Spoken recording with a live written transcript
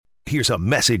here's a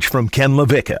message from Ken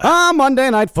LaVicka. Monday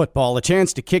Night Football, a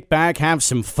chance to kick back, have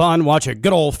some fun, watch a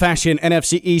good old-fashioned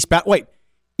NFC East battle. Wait,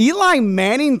 Eli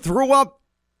Manning threw up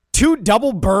 2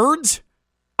 double birds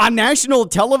on national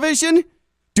television?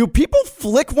 Do people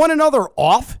flick one another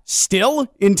off still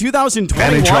in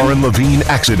 2021? Manachar and Levine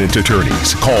Accident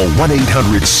Attorneys. Call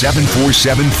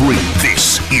 1-800-747-FREE.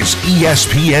 This is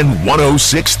ESPN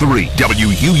 106.3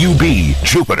 WUUB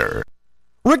Jupiter.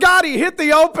 Rigotti, hit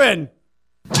the open.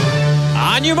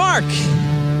 On your mark.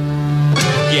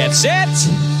 Get set.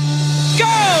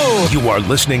 Go! You are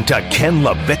listening to Ken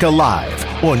LaVicka Live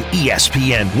on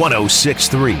ESPN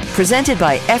 106.3. Presented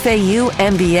by FAU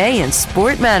MBA and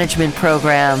Sport Management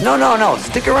Program. No.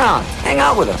 Stick around. Hang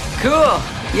out with us. Cool.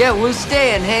 Yeah, we'll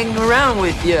stay and hang around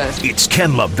with you. It's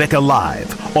Ken LaVicka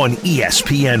Live on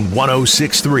ESPN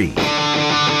 106.3.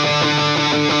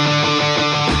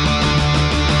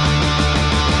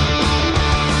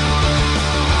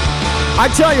 I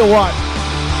tell you what,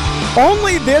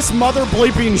 only this mother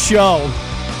bleeping show,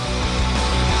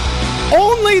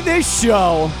 only this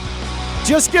show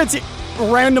just gets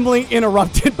randomly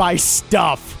interrupted by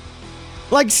stuff.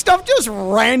 Like, stuff just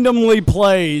randomly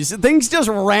plays. Things just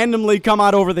randomly come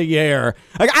out over the air.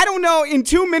 Like, I don't know, in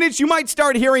 2 minutes you might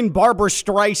start hearing Barbra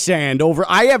Streisand over.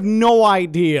 I have no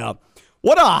idea.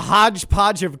 What a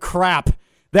hodgepodge of crap.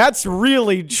 That's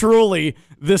really, truly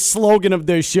the slogan of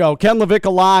this show. Ken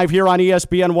LaVicka Live here on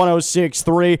ESPN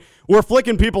 106.3. We're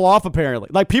flicking people off, apparently.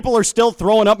 Like, people are still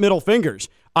throwing up middle fingers.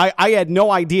 I had no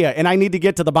idea, and I need to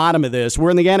get to the bottom of this. We're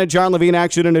in the Manachar and Levine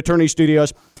Accident Attorney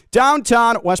Studios,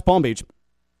 downtown West Palm Beach.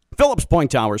 Phillips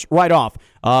Point Towers, right off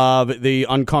of the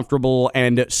uncomfortable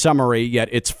and summery, yet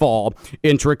it's fall,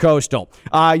 Intracoastal.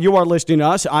 You are listening to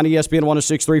us on ESPN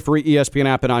 106.3, free ESPN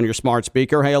app and on your smart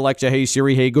speaker. Hey, Alexa, hey,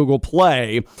 Siri, hey, Google,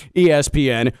 play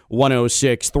ESPN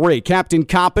 106.3. Captain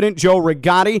Competent, Joe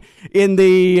Rigotti, in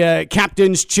the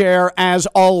captain's chair, as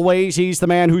always. He's the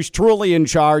man who's truly in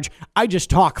charge. I just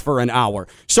talk for an hour.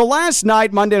 So last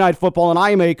night, Monday Night Football, and I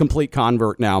am a complete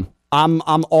convert now. I'm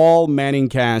all Manning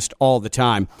cast all the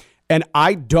time. And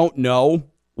I don't know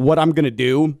what I'm going to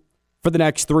do for the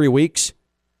next 3 weeks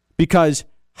because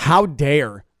how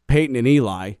dare Peyton and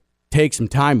Eli take some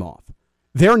time off?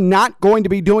 They're not going to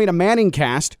be doing a Manning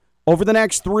cast over the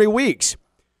next 3 weeks.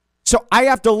 So I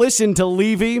have to listen to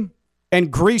Levy and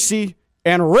Greasy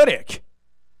and Riddick.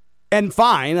 And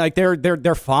fine, like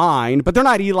they're fine, but they're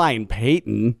not Eli and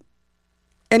Peyton.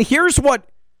 And here's what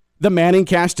the Manning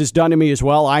cast has done to me as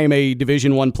well. I am a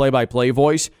Division I play-by-play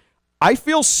voice. I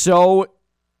feel so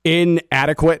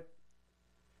inadequate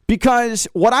because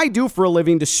what I do for a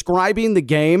living, describing the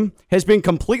game, has been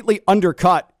completely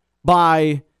undercut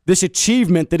by this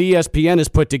achievement that ESPN has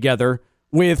put together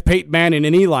with Peyton Manning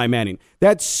and Eli Manning.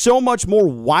 That's so much more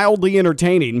wildly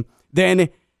entertaining than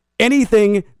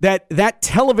anything that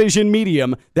television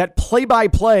medium, that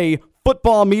play-by-play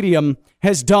football medium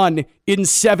has done in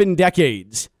 7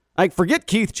 decades. Like, forget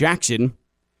Keith Jackson,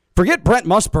 forget Brent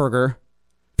Musburger,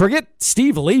 forget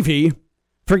Steve Levy,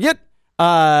 forget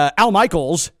Al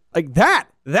Michaels. Like, that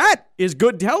is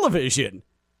good television.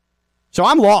 So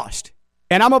I'm lost,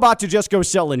 and I'm about to just go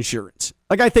sell insurance.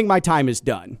 Like, I think my time is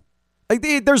done. Like,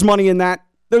 there's money in that.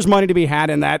 There's money to be had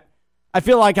in that. I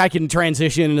feel like I can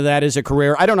transition into that as a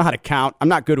career. I don't know how to count. I'm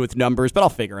not good with numbers, but I'll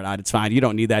figure it out. It's fine. You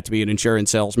don't need that to be an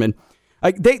insurance salesman.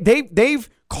 Like, they've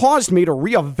caused me to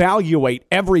reevaluate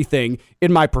everything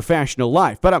in my professional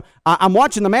life. But I'm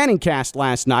watching the Manning cast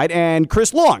last night, and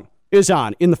Chris Long is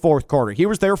on in the fourth quarter. He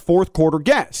was their fourth quarter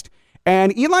guest.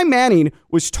 And Eli Manning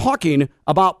was talking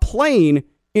about playing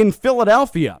in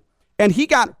Philadelphia. And he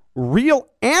got real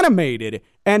animated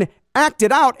and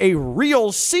acted out a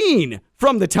real scene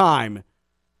from the time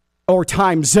or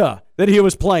times that he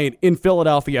was playing in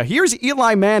Philadelphia. Here's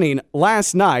Eli Manning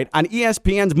last night on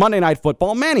ESPN's Monday Night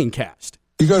Football Manning cast.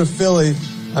 You go to Philly,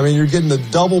 I mean, you're getting the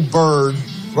double bird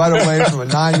right away from a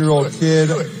 9-year-old kid.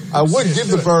 I would give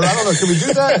the bird. I don't know. Can we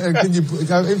do that? Or can you?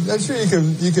 I'm sure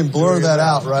you can blur that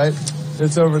out, right?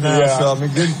 It's over now. Yeah. So I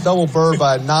mean, get double bird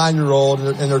by a 9-year-old,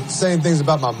 and they're saying things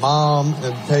about my mom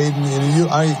and Peyton. And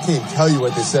I can't tell you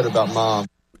what they said about mom.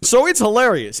 So it's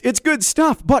hilarious. It's good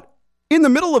stuff. But in the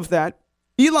middle of that,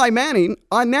 Eli Manning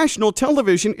on national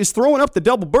television is throwing up the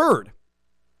double bird,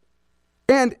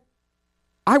 and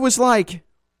I was like,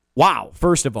 wow,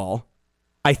 first of all,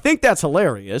 I think that's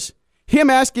hilarious. Him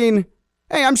asking,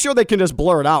 hey, I'm sure they can just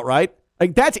blur it out, right?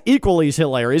 Like, that's equally as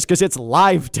hilarious because it's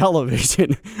live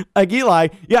television. Like, Eli,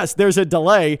 yes, there's a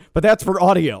delay, but that's for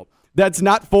audio. That's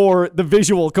not for the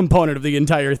visual component of the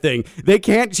entire thing. They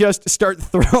can't just start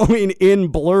throwing in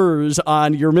blurs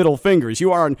on your middle fingers.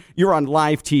 You're on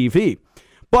live TV.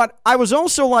 But I was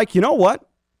also like, you know what?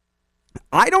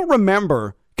 I don't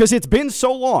remember, because it's been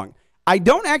so long. I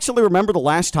don't actually remember the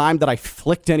last time that I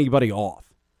flicked anybody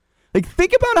off. Like,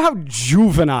 think about how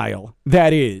juvenile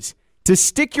that is to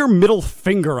stick your middle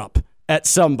finger up at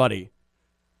somebody.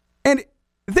 And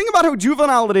think about how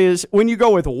juvenile it is when you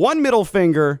go with one middle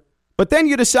finger, but then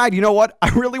you decide, you know what? I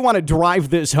really want to drive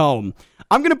this home.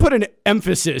 I'm going to put an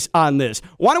emphasis on this.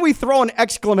 Why don't we throw an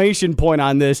exclamation point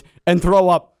on this and throw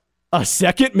up a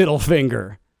second middle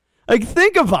finger? Like,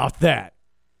 think about that.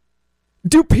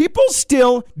 Do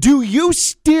you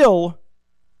still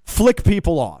flick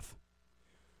people off?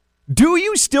 Do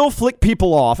you still flick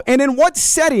people off? And in what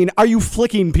setting are you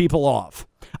flicking people off?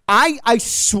 I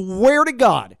swear to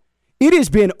God, it has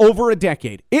been over a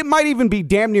decade. It might even be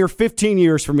damn near 15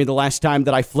 years for me the last time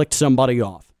that I flicked somebody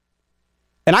off.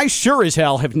 And I sure as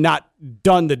hell have not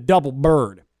done the double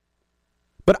bird.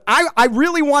 But I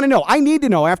really want to know. I need to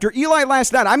know. After Eli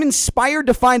last night, I'm inspired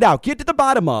to find out. Get to the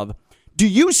bottom of, do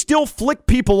you still flick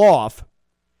people off?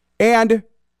 And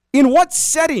in what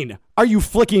setting are you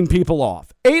flicking people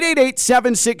off?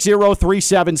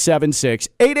 888-760-3776.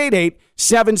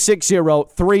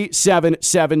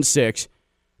 888-760-3776.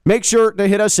 Make sure to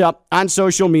hit us up on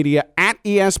social media at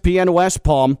ESPN West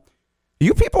Palm. Do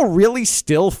you people really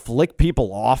still flick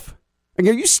people off? Like,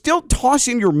 are you still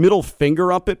tossing your middle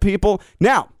finger up at people?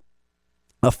 Now,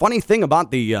 a funny thing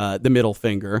about the middle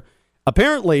finger,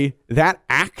 apparently that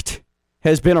act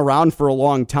has been around for a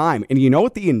long time. And you know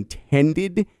what the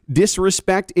intended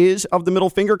disrespect is of the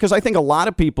middle finger? Because I think a lot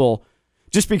of people,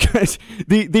 just because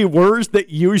the words that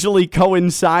usually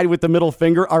coincide with the middle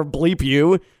finger are bleep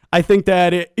you, I think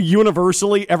that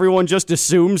universally everyone just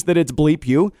assumes that it's bleep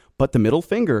you. But the middle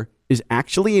finger is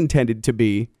actually intended to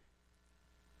be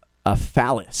a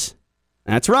phallus.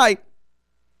 That's right.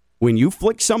 When you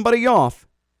flick somebody off,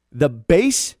 the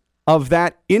base of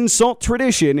that insult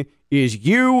tradition is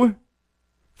you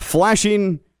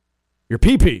flashing your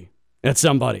pee-pee at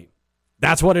somebody.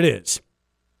 That's what it is.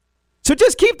 So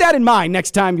just keep that in mind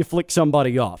next time you flick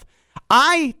somebody off.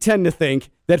 I tend to think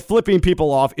that flipping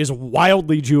people off is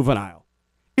wildly juvenile.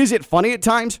 Is it funny at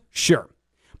times? Sure.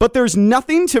 But there's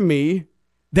nothing to me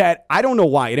that, I don't know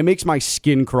why, and it makes my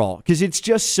skin crawl, because it's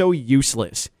just so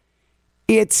useless.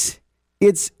 It's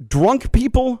drunk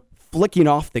people flicking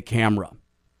off the camera.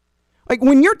 Like,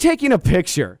 when you're taking a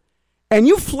picture and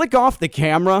you flick off the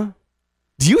camera,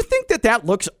 do you think that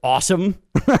looks awesome?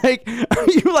 Like, are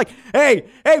you like, hey,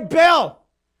 Bill,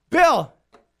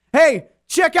 hey,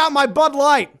 check out my Bud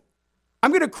Light. I'm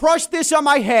going to crush this on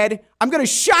my head. I'm going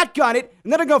to shotgun it,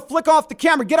 and then I'm going to flick off the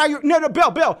camera. Get out your... No,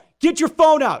 Bill, get your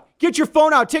phone out. Get your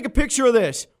phone out. Take a picture of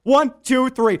this. 1,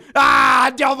 2, 3.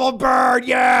 Double bird.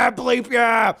 Yeah, bleep,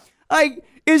 yeah. Like,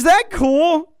 is that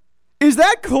cool? Is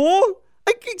that cool?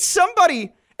 Like,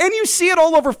 somebody... And you see it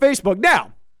all over Facebook.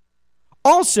 Now,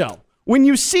 also, when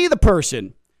you see the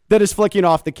person that is flicking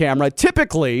off the camera,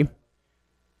 typically,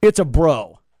 it's a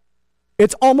bro.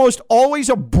 It's almost always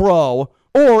a bro,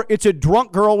 or it's a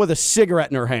drunk girl with a cigarette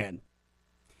in her hand.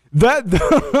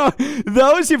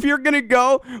 Those, if you're going to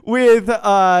go with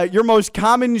your most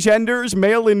common genders,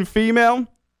 male and female,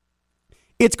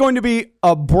 it's going to be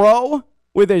a bro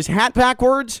with his hat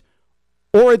backwards,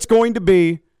 or it's going to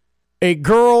be a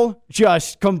girl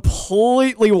just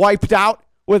completely wiped out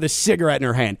with a cigarette in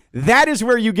her hand. That is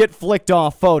where you get flicked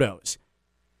off photos.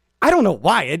 I don't know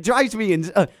why. It drives me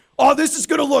in. Oh, this is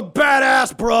going to look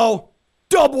badass, bro.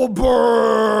 Double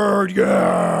bird,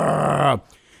 yeah.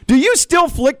 Do you still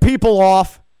flick people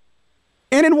off?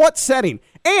 And in what setting?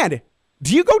 And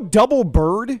do you go double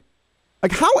bird?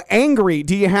 Like, how angry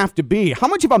do you have to be? How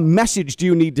much of a message do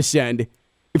you need to send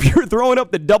if you're throwing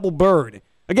up the double bird?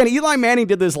 Again, Eli Manning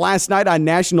did this last night on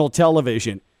national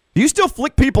television. Do you still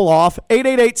flick people off?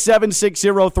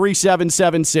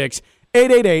 888-760-3776.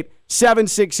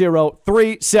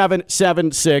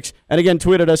 888-760-3776. And again,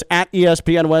 tweet at us at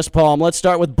ESPN West Palm. Let's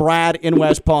start with Brad in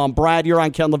West Palm. Brad, you're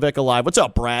on Ken LaVicka Live. What's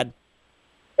up, Brad?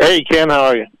 Hey, Ken, how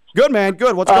are you? Good, man.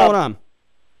 Good. What's going on?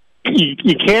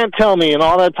 You can't tell me in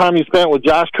all that time you spent with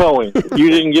Josh Cohen, you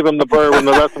didn't give him the bird when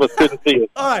the rest of us didn't see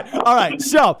it. All right.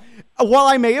 So, while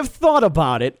I may have thought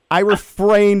about it, I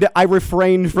refrained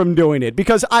from doing it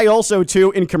because I also, too,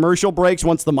 in commercial breaks,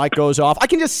 once the mic goes off, I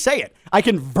can just say it. I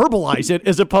can verbalize it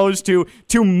as opposed to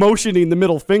motioning the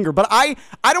middle finger. But I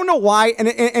don't know why.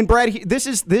 And Brad, this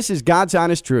is God's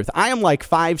honest truth. I am like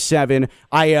 5'7".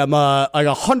 I am like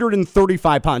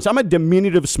 135 pounds. I'm a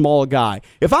diminutive small guy.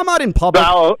 If I'm out in public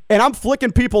and I'm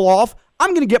flicking people off,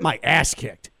 I'm going to get my ass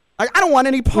kicked. I don't want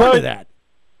any part of that.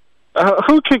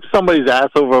 Who kicks somebody's ass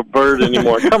over a bird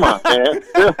anymore? Come on, man.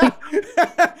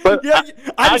 But Yeah,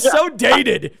 I'm so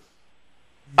dated.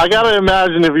 I got to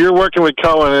imagine if you're working with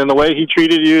Cohen and the way he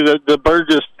treated you, the bird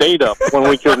just stayed up when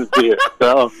we couldn't see it.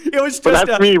 So It was just but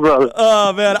that's me, brother.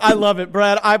 Oh man, I love it,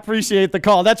 Brad. I appreciate the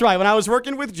call. That's right. When I was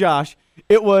working with Josh,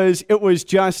 it was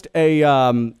just a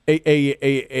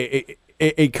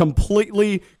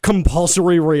completely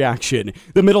compulsory reaction.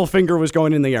 The middle finger was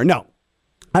going in the air. No,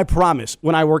 I promise.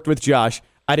 When I worked with Josh,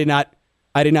 I did not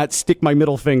stick my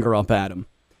middle finger up at him.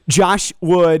 Josh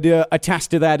would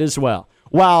attest to that as well.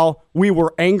 While we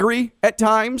were angry at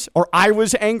times, or I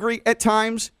was angry at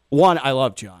times, one, I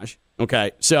love Josh.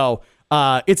 Okay, so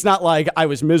it's not like I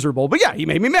was miserable, but yeah, he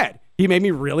made me mad. He made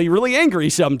me really, really angry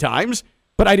sometimes,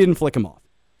 but I didn't flick him off.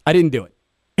 I didn't do it.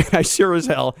 And I sure as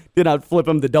hell did not flip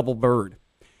him the double bird.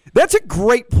 That's a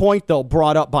great point, though,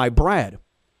 brought up by Brad.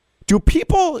 Do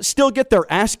people still get their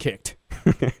ass kicked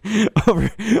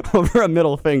over a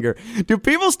middle finger? Do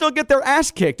people still get their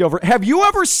ass kicked over? Have you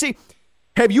ever seen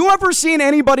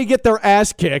anybody get their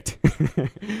ass kicked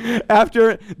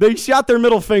after they shot their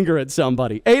middle finger at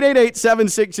somebody?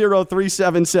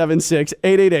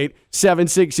 888-760-3776,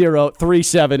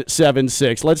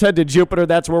 888-760-3776. Let's head to Jupiter.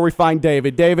 That's where we find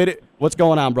David. David, what's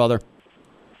going on, brother?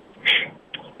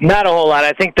 Not a whole lot.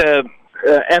 I think the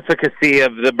efficacy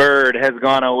of the bird has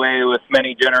gone away with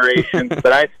many generations,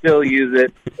 but I still use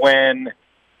it when,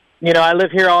 I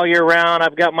live here all year round.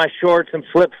 I've got my shorts and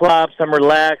flip-flops. I'm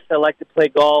relaxed. I like to play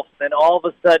golf. And all of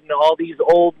a sudden, all these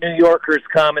old New Yorkers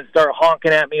come and start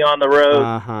honking at me on the road.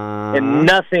 And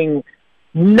nothing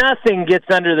gets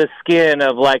under the skin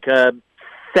of like a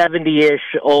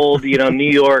 70-ish old,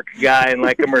 New York guy in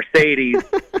like a Mercedes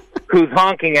who's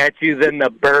honking at you than the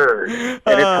bird. And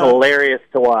it's hilarious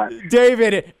to watch.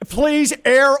 David, please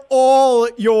air all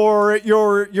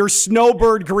your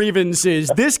snowbird grievances.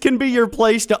 This can be your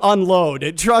place to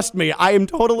unload. Trust me, I am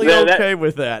totally okay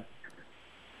with that.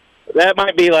 That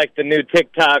might be like the new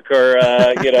TikTok or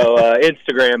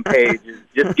Instagram page.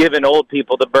 Just giving old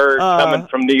people the bird coming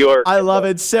from New York. I love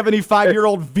it.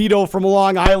 75-year-old Vito from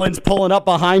Long Island's pulling up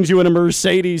behind you in a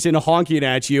Mercedes and honking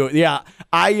at you. Yeah,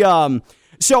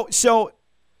 So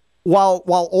while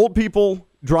old people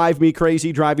drive me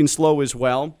crazy, driving slow as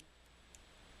well,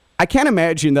 I can't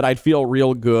imagine that I'd feel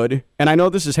real good. And I know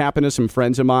this has happened to some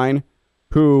friends of mine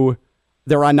who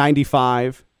they're on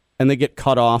 95 and they get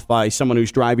cut off by someone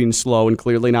who's driving slow and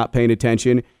clearly not paying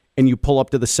attention. And you pull up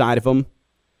to the side of them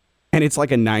and it's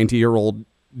like a 90-year-old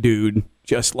dude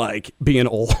just like being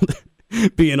old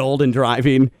and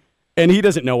driving. And he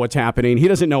doesn't know what's happening. He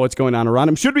doesn't know what's going on around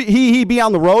him. Should he be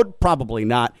on the road? Probably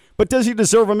not. But does he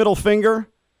deserve a middle finger?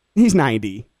 He's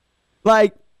 90.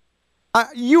 Like,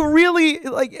 you really,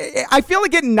 like, I feel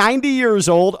like at 90 years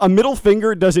old, a middle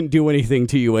finger doesn't do anything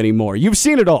to you anymore. You've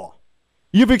seen it all.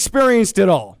 You've experienced it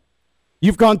all.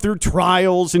 You've gone through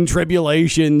trials and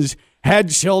tribulations,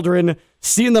 had children,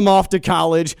 seen them off to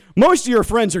college. Most of your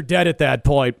friends are dead at that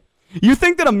point. You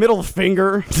think that a middle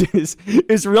finger is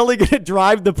really going to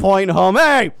drive the point home?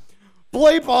 Hey,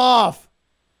 bleep off.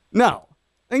 No.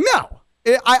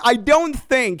 I don't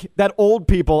think that old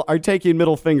people are taking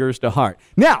middle fingers to heart.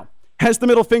 Now, has the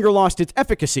middle finger lost its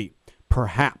efficacy?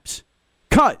 Perhaps.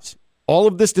 Because all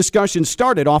of this discussion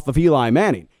started off of Eli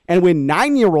Manning. And when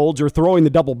 9-year-olds are throwing the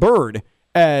double bird,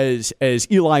 as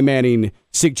Eli Manning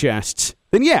suggests,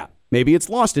 then yeah, maybe it's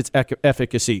lost its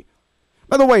efficacy.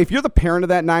 By the way, if you're the parent of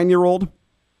that 9-year-old,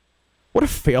 what a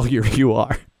failure you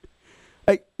are.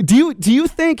 Do you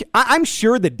think, I'm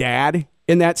sure the dad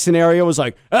in that scenario was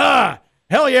like,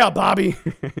 hell yeah, Bobby.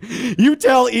 You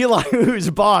tell Eli who's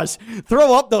boss,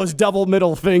 throw up those double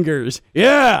middle fingers.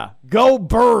 Yeah, go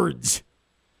birds.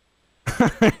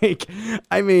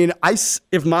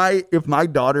 If my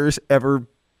daughters ever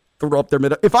throw up their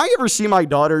middle, if I ever see my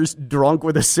daughters drunk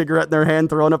with a cigarette in their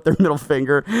hand, throwing up their middle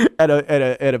finger at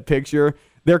a picture,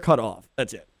 they're cut off.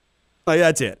 That's it.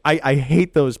 That's it. I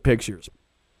hate those pictures.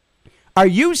 Are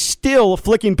you still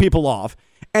flicking people off?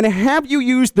 And have you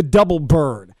used the double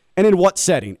bird? And in what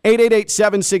setting?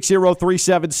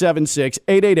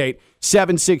 888-760-3776.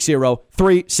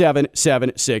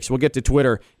 888-760-3776. We'll get to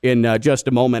Twitter in just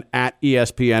a moment at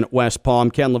ESPN West Palm.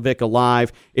 Ken LaVicka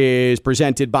Live is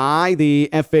presented by the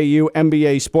FAU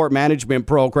MBA Sport Management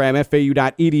Program,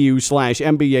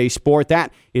 FAU.edu/MBA Sport.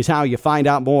 That is how you find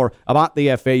out more about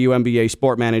the FAU MBA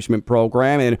Sport Management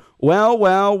Program. And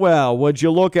well, would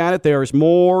you look at it? There's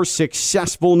more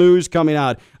successful news coming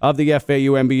out of the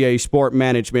FAU MBA Sport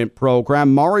Management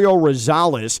Program. Mario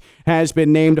Rosales has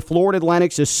been named Florida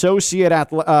Atlantic's Associate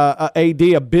AD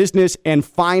of Business and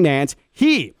Finance.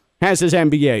 He has his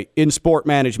MBA in sport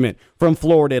management from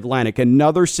Florida Atlantic.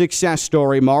 Another success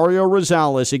story. Mario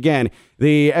Rosales, again,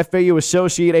 the FAU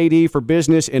Associate AD for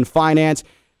Business and Finance.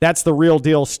 That's the real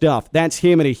deal stuff. That's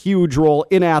him in a huge role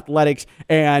in athletics,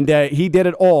 and he did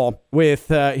it all with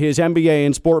his MBA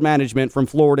in sport management from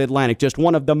Florida Atlantic. Just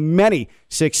one of the many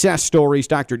success stories.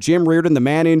 Dr. Jim Reardon, the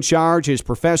man in charge, his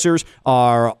professors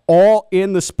are all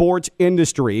in the sports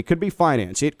industry. It could be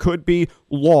finance. It could be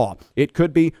law. It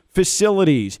could be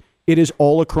facilities. It is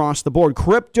all across the board.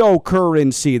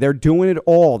 Cryptocurrency, they're doing it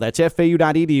all. That's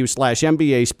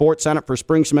FAU.edu/MBA Sport. Sign up for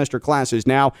spring semester classes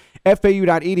now.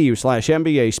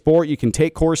 FAU.edu/MBA Sport. You can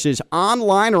take courses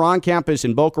online or on campus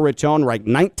in Boca Raton, ranked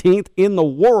 19th in the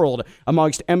world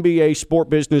amongst MBA sport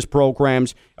business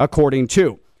programs, according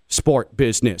to Sport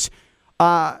Business.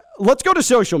 Let's go to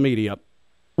social media,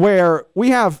 where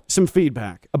we have some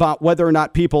feedback about whether or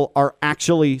not people are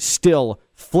actually still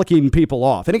flicking people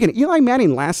off. And again, Eli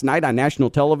Manning last night on national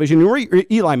television,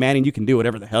 Eli Manning, you can do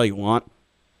whatever the hell you want.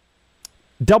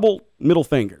 Double middle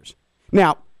fingers.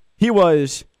 Now, he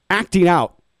was acting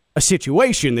out a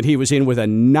situation that he was in with a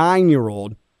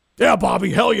 9-year-old. Yeah,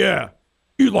 Bobby, hell yeah.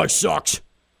 Eli sucks.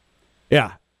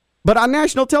 Yeah. But on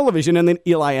national television, and then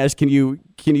Eli asked, can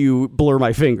you blur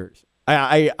my fingers?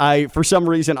 I for some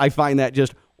reason, I find that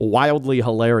just wildly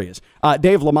hilarious.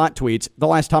 Dave Lamont tweets, the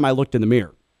last time I looked in the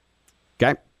mirror.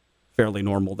 Okay, fairly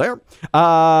normal there.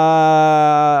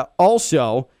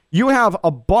 Also, you have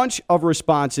a bunch of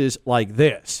responses like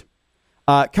this.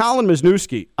 Colin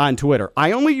Wisniewski on Twitter.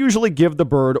 I only usually give the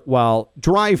bird while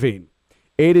driving.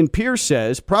 Aiden Pierce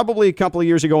says, probably a couple of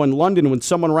years ago in London when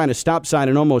someone ran a stop sign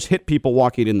and almost hit people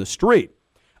walking in the street.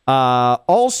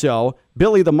 Also,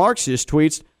 Billy the Marxist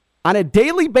tweets, on a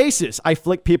daily basis, I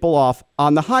flick people off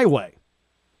on the highway.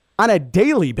 On a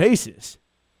daily basis?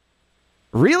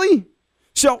 Really?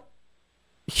 So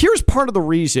here's part of the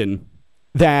reason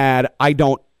that I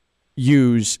don't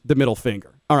use the middle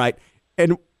finger. All right.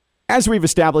 And as we've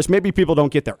established, maybe people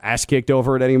don't get their ass kicked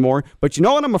over it anymore. But you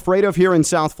know what I'm afraid of here in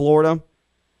South Florida?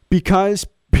 Because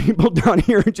people down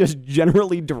here are just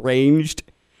generally deranged.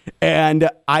 And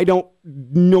I don't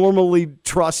normally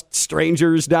trust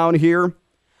strangers down here.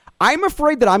 I'm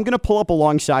afraid that I'm going to pull up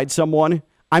alongside someone.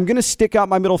 I'm going to stick out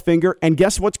my middle finger. And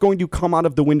guess what's going to come out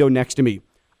of the window next to me?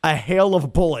 A hail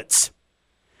of bullets.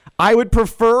 I would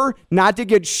prefer not to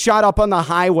get shot up on the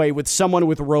highway with someone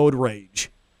with road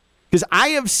rage. Because I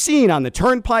have seen on the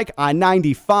turnpike, on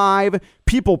 95,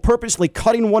 people purposely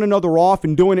cutting one another off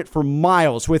and doing it for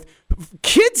miles with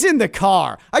kids in the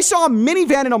car. I saw a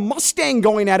minivan and a Mustang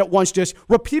going at it once, just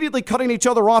repeatedly cutting each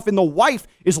other off, and the wife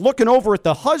is looking over at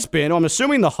the husband, I'm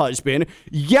assuming the husband,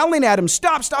 yelling at him,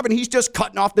 stop, and he's just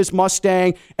cutting off this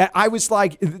Mustang. And I was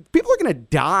like, people are going to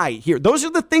die here. Those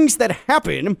are the things that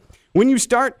happen when you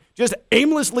start just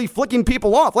aimlessly flicking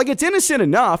people off. Like, it's innocent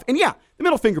enough. And yeah, the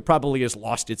middle finger probably has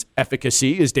lost its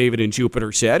efficacy, as David and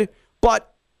Jupiter said.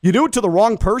 But you do it to the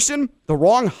wrong person, the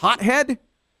wrong hothead,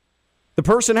 the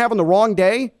person having the wrong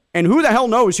day, and who the hell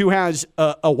knows who has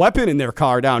a weapon in their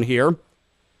car down here.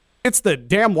 It's the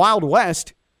damn Wild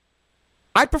West.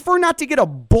 I'd prefer not to get a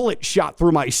bullet shot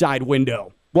through my side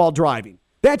window while driving.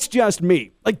 That's just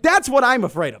me. Like, that's what I'm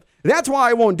afraid of. That's why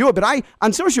I won't do it. But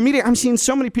on social media, I'm seeing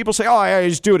so many people say, oh, I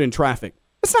just do it in traffic.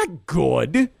 That's not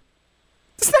good.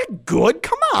 That's not good.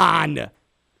 Come on. Like,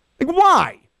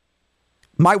 why?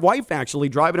 My wife actually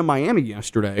driving to Miami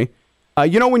yesterday.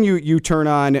 You know when you turn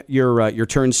on your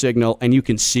turn signal and you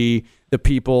can see the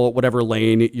people, whatever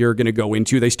lane you're going to go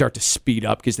into, they start to speed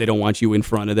up because they don't want you in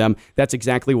front of them. That's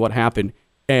exactly what happened.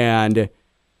 And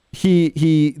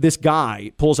this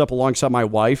guy pulls up alongside my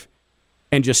wife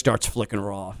and just starts flicking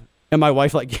her off. And my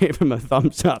wife gave him a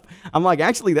thumbs up. I'm like,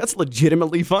 actually, that's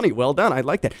legitimately funny. Well done. I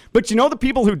like that. But you know the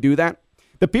people who do that?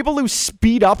 The people who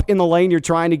speed up in the lane you're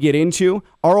trying to get into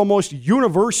are almost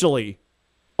universally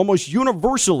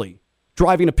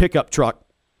driving a pickup truck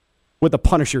with a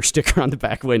Punisher sticker on the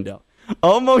back window.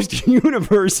 Almost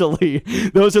universally,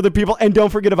 those are the people. And don't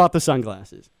forget about the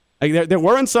sunglasses. Like they're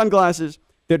wearing sunglasses,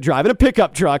 they're driving a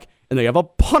pickup truck, and they have a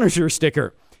Punisher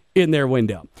sticker in their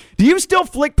window. Do you still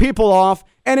flick people off?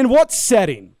 And in what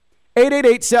setting?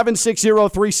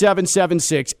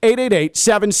 888-760-3776.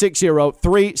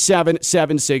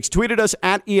 888-760-3776. Tweeted us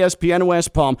at ESPN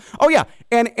West Palm. Oh, yeah.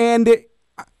 And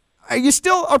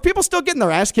are people still getting their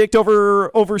ass kicked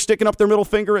over sticking up their middle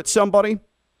finger at somebody?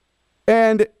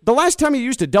 And the last time you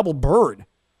used a double bird,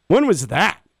 when was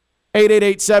that?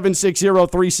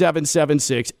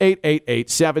 888-760-3776.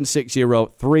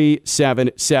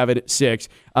 888-760-3776.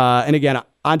 And again,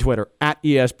 on Twitter, at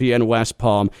ESPN West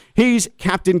Palm. He's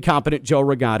Captain Competent Joe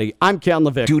Rigotti. I'm Ken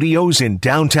LaVicka. Studios in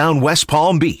downtown West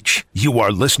Palm Beach. You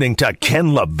are listening to Ken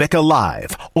LaVicka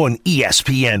Live on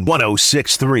ESPN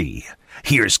 106.3.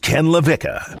 Here's Ken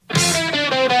LaVicka.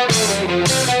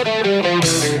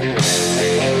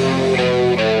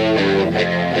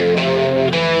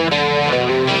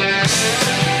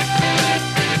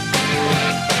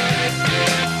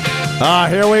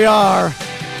 Here we are.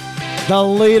 The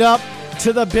lead up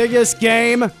to the biggest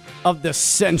game of the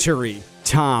century.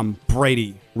 Tom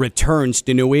Brady returns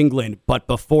to New England. But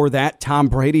before that, Tom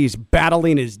Brady's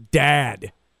battling his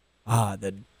dad.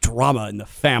 The drama in the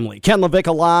family. Ken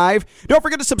LaVicka Live. Don't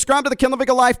forget to subscribe to the Ken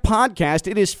LaVicka Live podcast.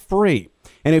 It is free.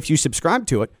 And if you subscribe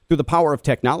to it through the power of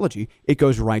technology, it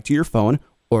goes right to your phone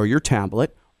or your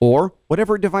tablet or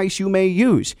whatever device you may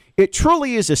use. It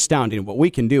truly is astounding what we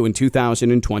can do in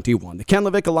 2021. The Ken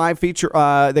LaVicka Live feature,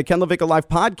 the Ken LaVicka Live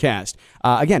podcast.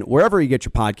 Again, wherever you get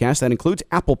your podcast, that includes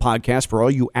Apple Podcasts for all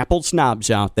you Apple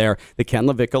snobs out there. The Ken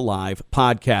LaVicka Live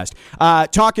podcast.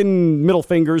 Talking middle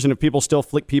fingers, and if people still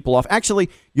flick people off.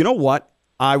 Actually, you know what?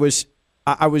 I was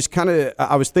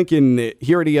thinking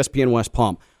here at ESPN West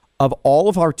Palm, of all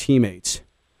of our teammates,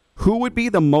 who would be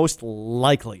the most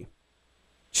likely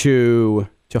to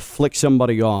flick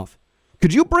somebody off?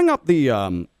 Could you bring up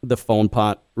the phone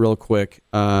pot real quick,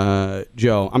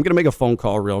 Joe? I'm going to make a phone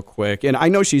call real quick. And I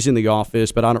know she's in the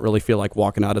office, but I don't really feel like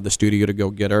walking out of the studio to go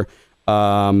get her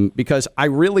because I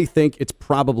really think it's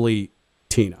probably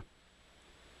Tina.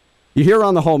 You hear her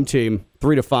on the home team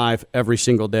 3 to 5 every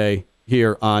single day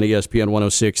here on ESPN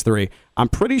 106.3. I'm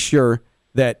pretty sure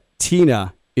that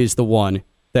Tina is the one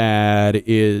that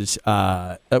is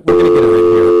we're going to get her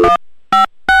in here.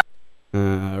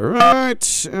 All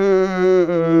right.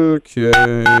 Okay.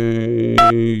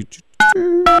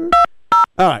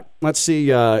 All right. Let's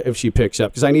see if she picks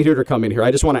up, because I need her to come in here.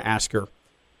 I just want to ask her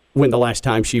when the last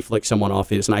time she flicked someone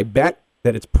off is, and I bet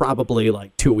that it's probably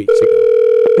like 2 weeks ago.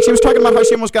 She was talking about how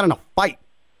she almost got in a fight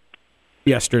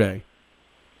yesterday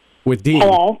with Dean.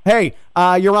 Hello. Hey,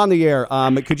 you're on the air.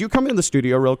 Could you come in the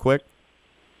studio real quick,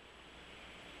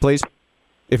 please,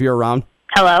 if you're around?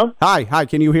 Hello. Hi.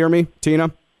 Can you hear me,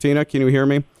 Tina? Tina, can you hear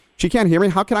me? She can't hear me.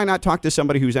 How can I not talk to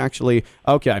somebody who's actually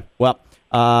okay? Well,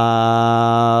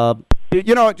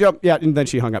 you know what, Joe? Yeah, and then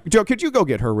she hung up. Joe, could you go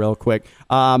get her real quick?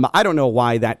 I don't know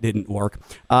why that didn't work.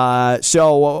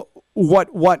 So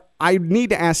what I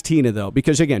need to ask Tina though,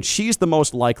 because again, she's the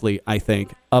most likely, I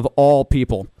think, of all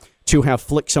people to have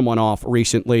flicked someone off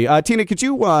recently. Tina, could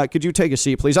you take a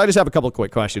seat, please? I just have a couple of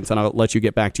quick questions, and I'll let you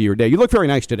get back to your day. You look very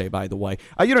nice today, by the way.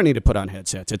 You don't need to put on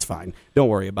headsets. It's fine. Don't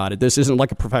worry about it. This isn't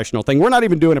like a professional thing. We're not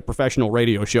even doing a professional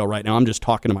radio show right now. I'm just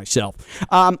talking to myself.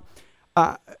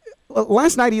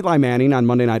 Last night, Eli Manning on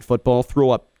Monday Night Football threw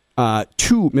up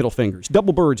 2 middle fingers,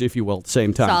 double birds, if you will, at the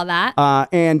same time. Saw that.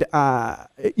 And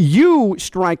you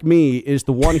strike me as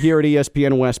the one here at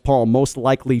ESPN West Palm most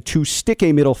likely to stick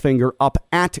a middle finger up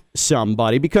at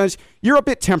somebody because you're a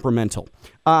bit temperamental.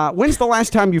 When's the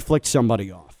last time you flicked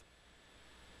somebody off?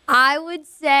 I would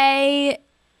say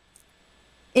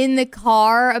in the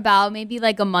car about maybe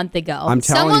like a month ago. I'm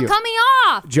telling Someone you. cut me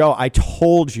off. Joe, I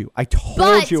told you.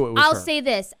 But you it was I'll her. say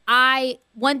this.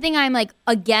 One thing I'm like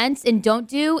against and don't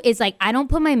do is like I don't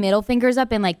put my middle fingers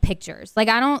up in like pictures. Like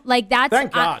I don't like that's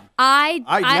Thank God. I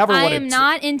never I wanted am to.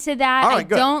 not into that. All right, I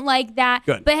good. don't like that.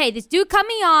 Good. But hey, this dude cut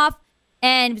me off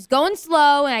and was going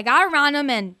slow and I got around him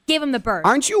and gave him the bird.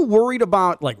 Aren't you worried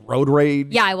about like road rage?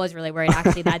 Yeah, I was really worried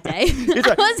actually that day. It's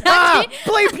like, I was actually,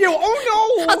 bleep you.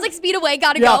 Oh no. I was like, speed away,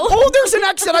 gotta Yeah. go. Oh, there's an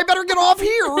exit. I better get off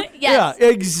here. Yes. Yeah,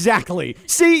 exactly.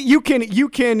 See, you can stick It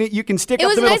up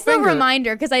was the a middle nice little finger.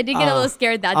 reminder because I did get a little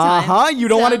scared that time. You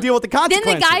don't want to deal with the Then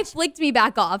consequences. the guy flicked me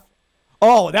back off.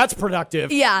 Oh, that's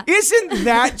productive. Yeah. Isn't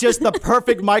that just the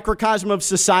perfect microcosm of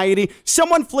society?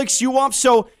 Someone flicks you off,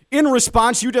 so in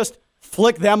response, you just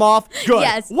flick them off. Good.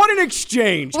 Yes. What an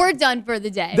exchange. We're done for the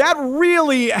day. That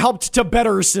really helped to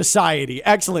better society.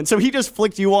 Excellent. So he just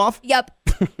flicked you off? Yep.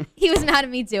 He was mad at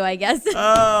me too, I guess.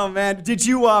 Oh, man. Did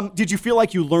you feel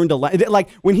like you learned a lesson? Like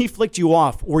when he flicked you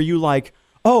off, were you like,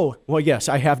 oh, well, yes,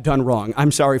 I have done wrong.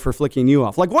 I'm sorry for flicking you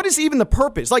off. Like, what is even the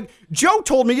purpose? Like, Joe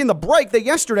told me in the break that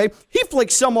yesterday he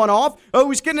flicked someone off who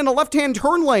was getting in a left-hand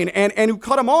turn lane and who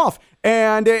cut him off.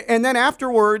 And then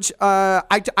afterwards, I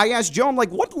asked Joe, I'm like,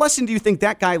 what lesson do you think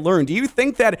that guy learned? Do you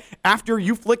think that after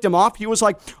you flicked him off, he was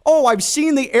like, oh, I've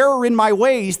seen the error in my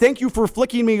ways. Thank you for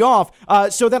flicking me off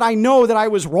so that I know that I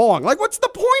was wrong. Like, what's the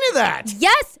point of that?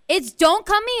 Yes, it's don't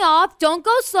cut me off, don't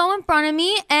go slow in front of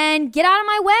me, and get out of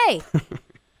my way.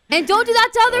 And don't do that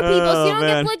to other people so you don't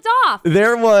get flicked off.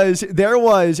 There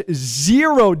was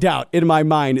zero doubt in my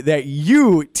mind that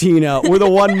you, Tina, were the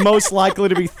one most likely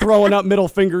to be throwing up middle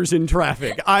fingers in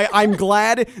traffic. I'm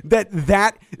glad that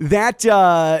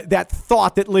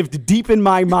thought that lived deep in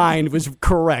my mind was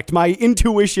correct. My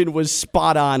intuition was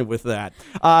spot on with that.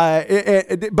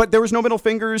 But there was no middle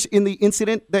fingers in the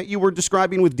incident that you were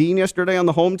describing with Dean yesterday on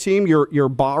the home team, your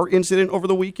bar incident over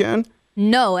the weekend?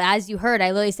 No, as you heard,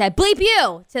 I literally said, bleep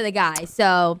you to the guy.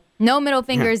 So no middle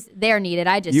fingers there needed.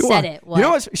 I just said it. What? You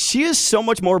know what? She is so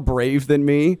much more brave than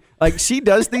me. Like, she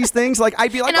does these things. Like,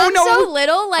 I'd be like, and oh, I'm no. so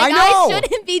little. Like, I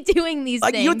shouldn't be doing these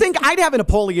things. You'd think I'd have a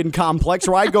Napoleon complex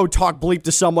where I'd go talk bleep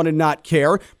to someone and not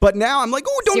care. But now I'm like,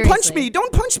 oh, don't punch me.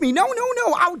 Don't punch me. No.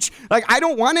 Ouch. Like, I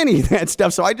don't want any of that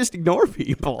stuff, so I just ignore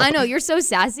people. I know. You're so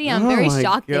sassy. I'm very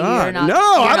shocked that you're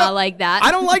not like that.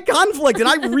 I don't like conflict, and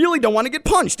I really don't want to get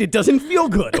punched. It doesn't feel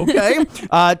good, okay?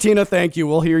 Tina, thank you.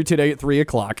 We'll hear you today at 3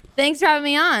 o'clock. Thanks for having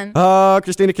me on.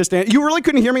 Christina Costanza. You really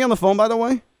couldn't hear me on the phone, by the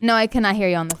way? No, I cannot hear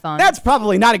you on the phone. That's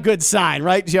probably not a good sign,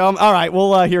 right, Joe? All right,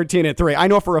 we'll hear Tina at 3. I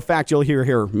know for a fact you'll hear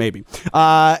her, maybe.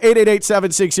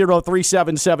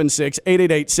 888-760-3776,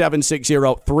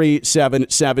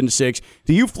 888-760-3776.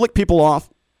 Do you flick people off?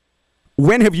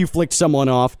 When have you flicked someone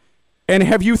off? And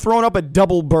have you thrown up a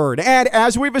double bird? And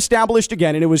as we've established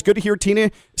again, and it was good to hear Tina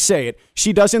say it,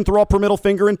 she doesn't throw up her middle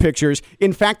finger in pictures.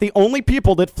 In fact, the only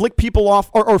people that flick people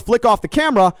off or flick off the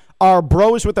camera are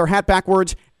bros with their hat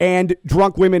backwards and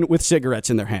drunk women with cigarettes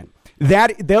in their hand.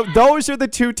 Those are the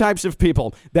two types of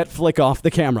people that flick off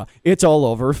the camera. It's all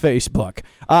over Facebook.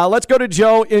 Let's go to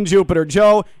Joe in Jupiter.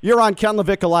 Joe, you're on Ken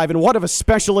LaVicka Live, and what of a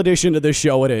special edition to this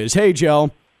show it is. Hey,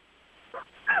 Joe.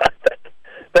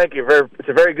 Thank you. It's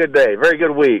a very good day, very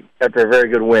good week after a very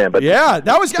good win. But yeah,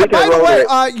 that was. By the way,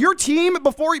 your team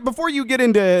before you get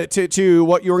into to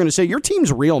what you were going to say, your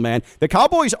team's real, man. The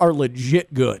Cowboys are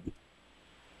legit good.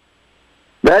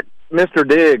 That Mr.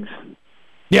 Diggs,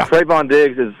 Trayvon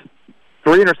Diggs, is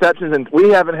 3 interceptions, and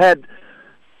we haven't had.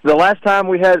 The last time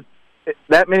we had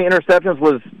that many interceptions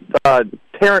was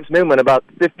Terrence Newman about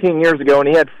 15 years ago, and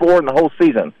he had 4 in the whole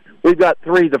season. We've got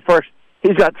 3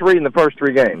 He's got 3 in the first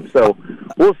 3 games, so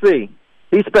we'll see.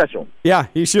 He's special. Yeah,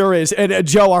 he sure is. And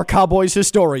Joe, our Cowboys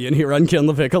historian here on Ken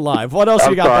LaVicka Live. What else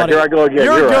you got, buddy? Here I go again.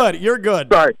 You're good. Right. You're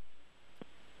good. Sorry.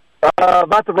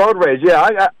 About the road rage,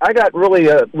 I got really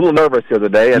a little nervous the other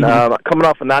day, and coming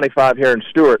off of 95 here in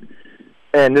Stewart,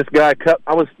 and this guy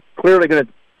I was clearly going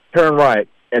to turn right,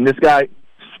 and this guy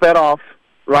sped off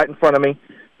right in front of me.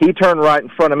 He turned right in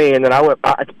front of me, and then I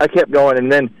kept going,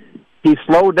 and then he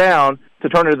slowed down to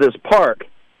turn into this park.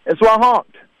 And so I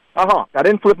honked. I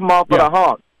didn't flip him off, but I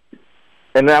honked.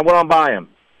 And then I went on by him.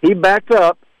 He backed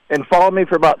up and followed me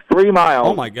for about 3 miles.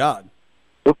 Oh, my God.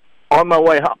 On my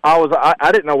way,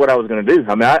 I didn't know what I was going to do.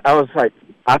 I mean, I was like,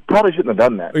 I probably shouldn't have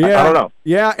done that. Yeah. I don't know.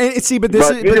 Yeah, and you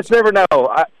just never know.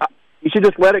 You should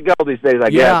just let it go these days, I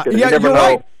guess. Yeah, you're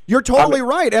right. You're totally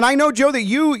right. And I know, Joe, that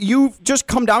you've just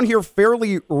come down here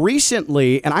fairly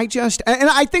recently, and I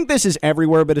think this is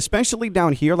everywhere, but especially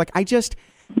down here, like I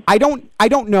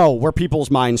don't know where people's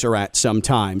minds are at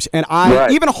sometimes. And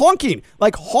even honking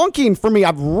for me,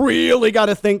 I've really got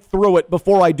to think through it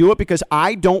before I do it, because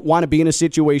I don't want to be in a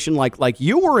situation like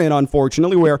you were in,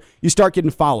 unfortunately, where you start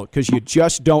getting followed because you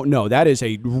just don't know. That is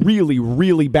a really,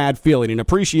 really bad feeling. And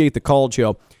appreciate the call,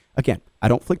 Joe. Again, I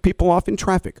don't flick people off in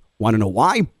traffic. Want to know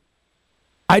why?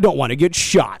 I don't want to get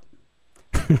shot.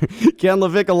 Ken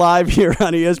LaVicka Live here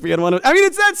on ESPN 1. I mean,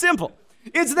 it's that simple.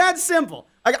 It's that simple.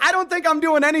 I don't think I'm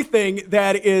doing anything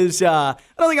that is. I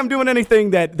don't think I'm doing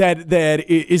anything that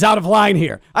is out of line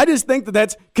here. I just think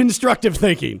that's constructive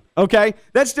thinking. Okay,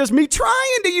 that's just me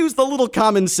trying to use the little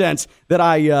common sense that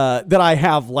I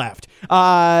have left.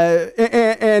 I'm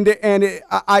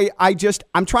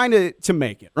trying to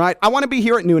make it right. I want to be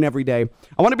here at noon every day.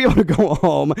 I want to be able to go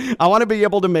home. I want to be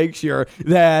able to make sure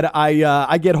that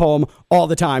I get home all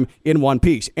the time in one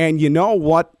piece. And you know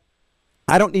what?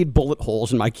 I don't need bullet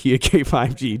holes in my Kia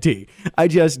K5 GT. I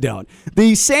just don't.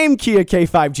 The same Kia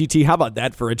K5 GT, how about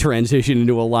that for a transition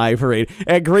into a live read,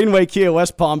 at Greenway Kia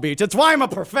West Palm Beach. That's why I'm a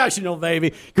professional,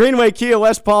 baby. Greenway Kia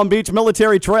West Palm Beach,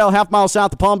 Military Trail, half-mile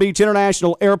south of Palm Beach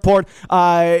International Airport.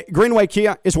 Greenway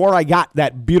Kia is where I got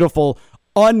that beautiful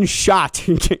unshot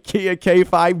Kia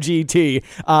K5 GT.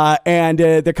 And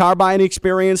the car buying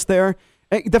experience there,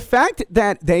 the fact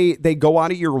that they go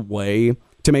out of your way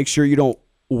to make sure you don't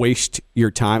waste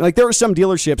your time. Like, there are some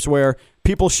dealerships where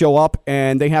people show up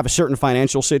and they have a certain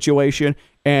financial situation,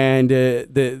 and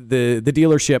the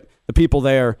dealership, the people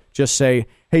there just say,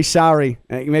 hey, sorry,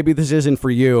 maybe this isn't for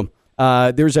you.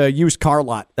 There's a used car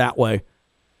lot that way.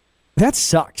 That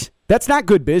sucks. That's not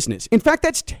good business. In fact,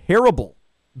 that's terrible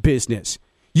business.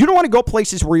 You don't want to go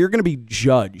places where you're going to be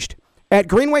judged. At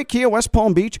Greenway Kia West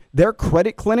Palm Beach, their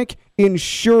credit clinic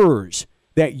ensures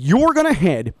that you're going to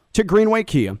head to Greenway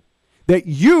Kia, that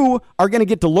you are going to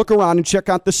get to look around and check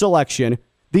out the selection,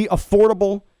 the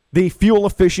affordable, the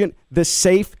fuel-efficient, the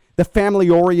safe, the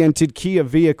family-oriented Kia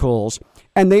vehicles,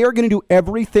 and they are going to do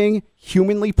everything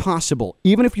humanly possible,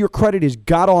 even if your credit is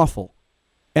god-awful.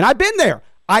 And I've been there.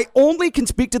 I only can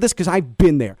speak to this because I've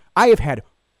been there. I have had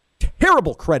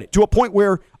terrible credit to a point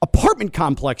where apartment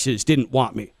complexes didn't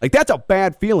want me. Like, that's a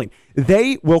bad feeling.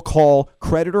 They will call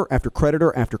creditor after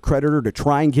creditor after creditor to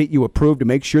try and get you approved to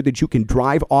make sure that you can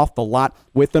drive off the lot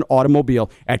with an automobile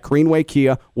at Greenway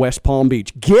Kia West Palm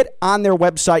Beach. Get on their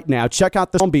website now. Check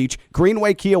out the Palm Beach,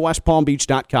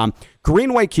 GreenwayKiaWestPalmBeach.com,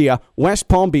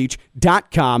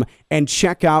 GreenwayKiaWestPalmBeach.com, and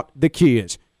check out the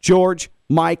Kias. George,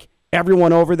 Mike,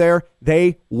 everyone over there,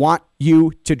 they want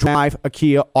you to drive a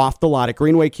Kia off the lot at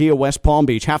Greenway Kia West Palm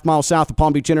Beach, half mile south of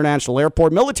Palm Beach International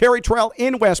Airport, Military Trail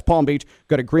in West Palm Beach.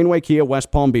 Go to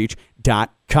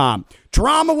GreenwayKiaWestPalmBeach.com.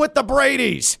 Drama with the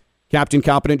Bradys. Captain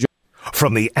Competent.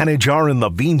 From the Anajar and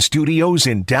Levine Studios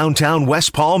in downtown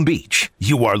West Palm Beach,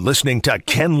 you are listening to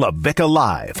Ken LaVicka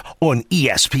Live on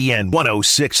ESPN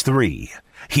 106.3.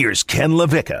 Here's Ken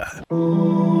LaVicka.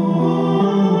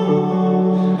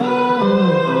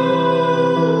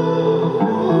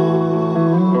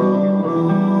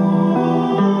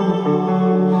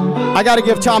 I got to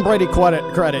give Tom Brady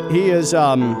credit. He is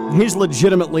he's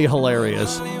legitimately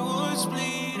hilarious.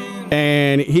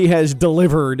 And he has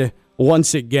delivered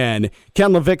once again.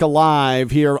 Ken LaVicka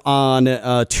Live here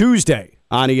on Tuesday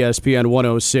on ESPN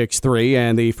 106.3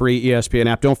 and the free ESPN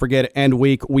app. Don't forget, end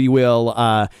week, we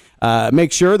will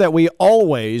make sure that we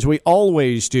always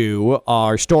do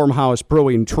our Stormhouse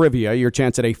Brewing Trivia. Your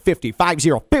chance at a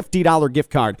 $50 gift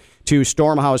card to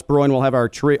Stormhouse Brewing. We'll have our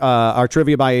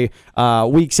trivia by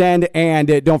week's end.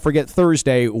 And don't forget,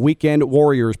 Thursday, Weekend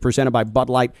Warriors presented by Bud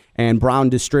Light and Brown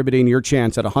Distributing. Your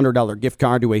chance at a $100 gift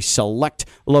card to a select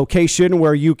location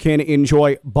where you can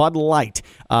enjoy Bud Light.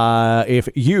 If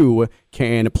you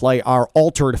can play our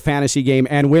altered fantasy game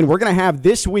and win, we're going to have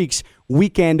this week's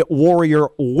Weekend Warrior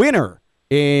winner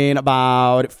in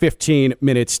about 15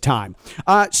 minutes time.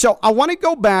 So I want to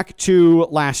go back to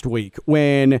last week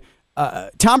when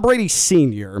Tom Brady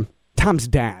Sr., Tom's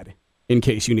dad, in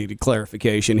case you needed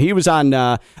clarification, he was on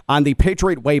the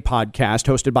Patriot Way podcast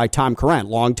hosted by Tom Curran,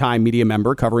 longtime media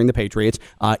member covering the Patriots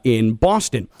in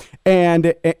Boston.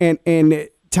 And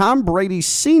Tom Brady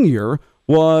Sr.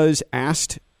 was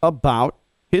asked about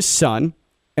his son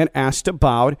and asked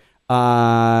about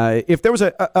if there was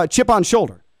a chip on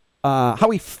shoulder, how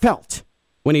he felt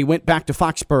when he went back to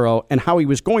Foxborough and how he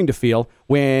was going to feel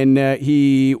when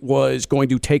he was going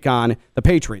to take on the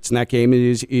Patriots. And that game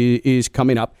is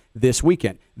coming up this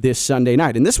weekend, this Sunday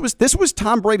night. And this was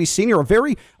Tom Brady Sr., a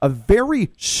very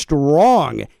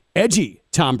strong, edgy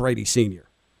Tom Brady Sr.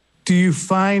 Do you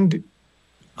find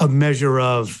a measure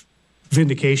of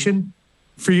vindication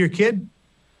for your kid?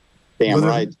 Damn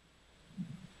right.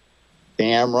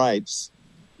 Damn right.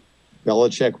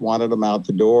 Belichick wanted him out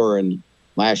the door, and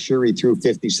last year he threw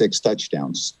 56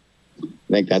 touchdowns. I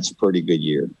think that's a pretty good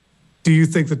year. Do you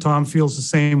think that Tom feels the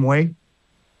same way?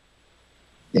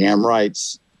 Damn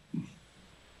rights.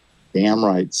 Damn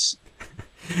rights.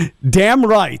 Damn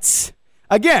rights.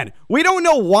 Again, we don't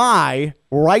know why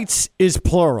rights is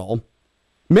plural.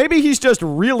 Maybe he's just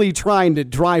really trying to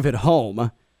drive it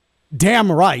home.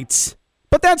 Damn rights.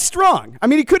 But that's strong. I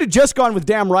mean, he could have just gone with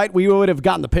damn right. We would have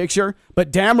gotten the picture.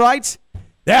 But damn rights,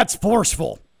 that's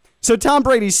forceful. So Tom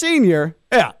Brady Sr.,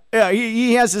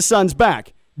 he has his son's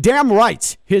back. Damn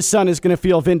right, his son is going to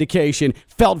feel vindication,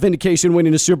 felt vindication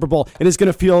winning a Super Bowl, and is going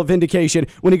to feel vindication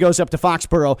when he goes up to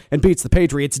Foxborough and beats the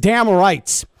Patriots. Damn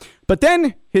rights. But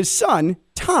then his son,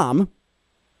 Tom,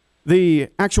 the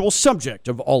actual subject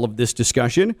of all of this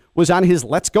discussion, was on his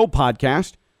Let's Go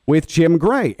podcast with Jim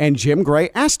Gray. And Jim Gray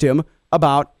asked him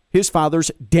about his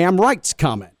father's damn rights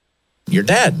comment. Your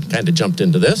dad kind of jumped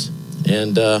into this,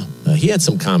 and he had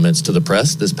some comments to the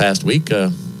press this past week.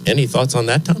 Any thoughts on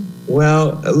that, Tom?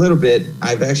 Well, a little bit.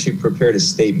 I've actually prepared a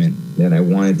statement that I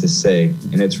wanted to say,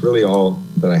 and it's really all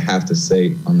that I have to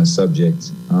say on the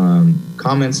subject.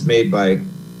 Comments made by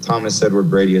Thomas Edward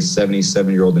Brady, a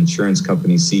 77-year-old insurance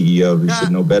company CEO who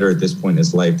should know better at this point in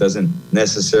his life, doesn't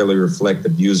necessarily reflect the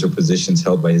views or positions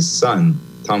held by his son,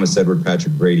 Thomas Edward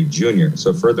Patrick Brady Jr.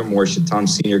 So furthermore, should Tom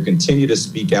Sr. continue to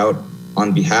speak out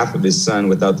on behalf of his son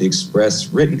without the express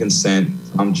written consent,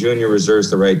 Tom Jr. reserves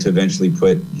the right to eventually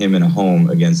put him in a home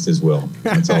against his will.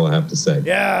 That's all I have to say.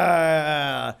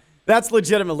 Yeah, that's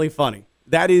legitimately funny.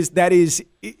 It's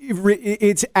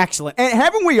excellent. And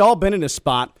haven't we all been in a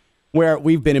spot where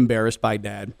we've been embarrassed by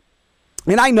dad?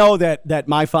 And I know that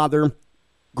my father,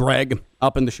 Greg,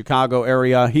 up in the Chicago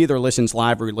area, he either listens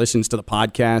live or he listens to the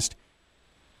podcast.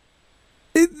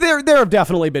 There have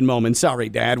definitely been moments, sorry,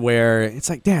 Dad, where it's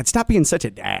like, Dad, stop being such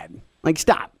a dad. Like,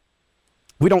 stop.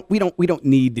 We don't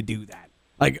need to do that.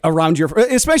 Like around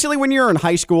especially when you're in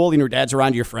high school and your dad's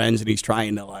around your friends and he's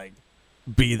trying to like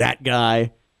be that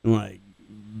guy, like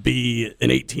be an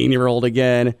 18-year-old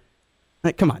again.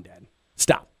 Like, come on, Dad,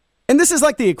 stop. And this is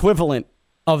like the equivalent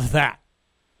of that.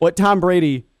 What Tom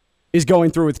Brady is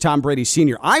going through with Tom Brady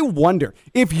Sr. I wonder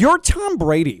if you're Tom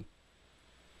Brady.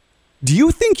 Do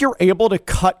you think you're able to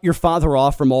cut your father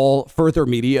off from all further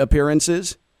media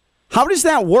appearances? How does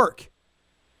that work?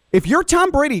 If you're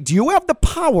Tom Brady, do you have the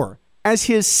power as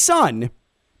his son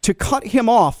to cut him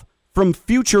off from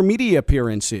future media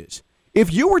appearances?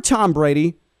 If you were Tom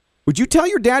Brady, would you tell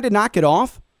your dad to knock it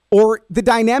off? Or the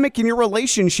dynamic in your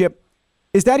relationship,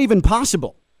 is that even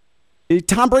possible? Is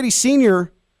Tom Brady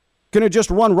Sr. going to just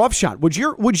run roughshod? Would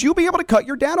you be able to cut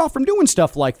your dad off from doing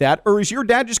stuff like that? Or is your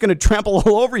dad just going to trample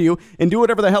all over you and do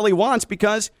whatever the hell he wants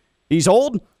because he's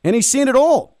old and he's seen it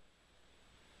all?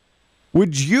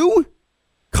 Would you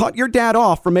cut your dad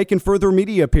off from making further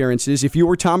media appearances if you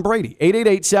were Tom Brady?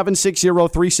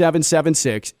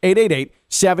 888-760-3776.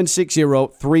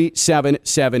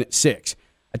 888-760-3776.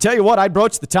 I tell you what, I'd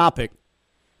broach the topic.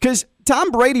 Because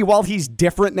Tom Brady, while he's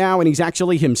different now and he's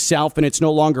actually himself and it's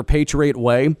no longer Patriot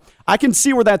way, I can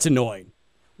see where that's annoying.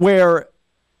 Where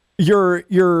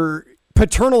your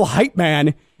paternal hype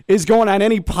man is going on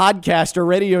any podcast or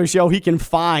radio show he can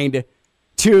find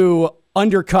to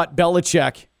undercut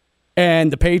Belichick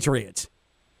and the Patriots.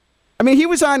 I mean,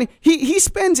 he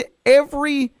spends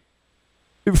every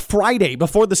Friday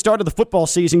before the start of the football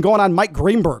season going on Mike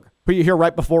Greenberg, who you hear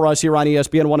right before us here on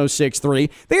ESPN 106.3.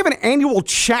 They have an annual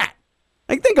chat.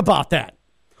 Like, think about that.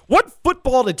 What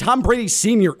football did Tom Brady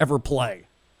Sr. ever play?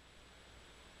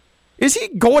 Is he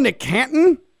going to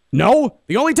Canton? No.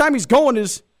 The only time he's going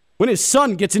is when his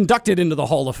son gets inducted into the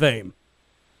Hall of Fame.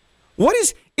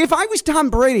 If I was Tom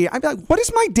Brady, I'd be like, what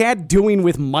is my dad doing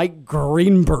with Mike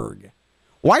Greenberg?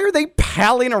 Why are they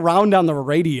palling around on the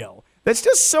radio? That's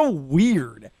just so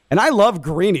weird. And I love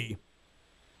Greeny.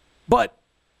 But,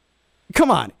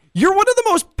 come on. You're one of the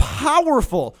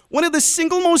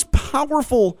single most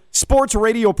powerful sports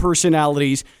radio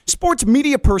personalities, sports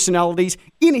media personalities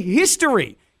in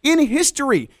history. In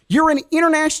history. You're an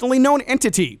internationally known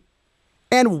entity.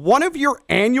 And one of your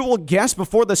annual guests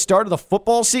before the start of the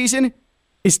football season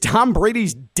is Tom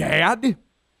Brady's dad?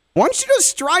 Why don't you just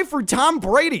strive for Tom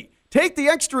Brady? Take the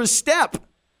extra step.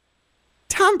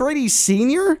 Tom Brady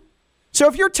Sr.? So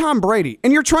if you're Tom Brady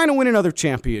and you're trying to win another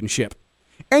championship,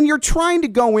 and you're trying to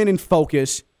go in and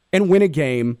focus and win a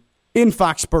game in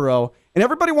Foxborough, and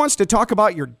everybody wants to talk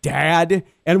about your dad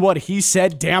and what he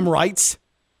said, damn rights.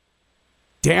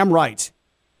 Damn rights.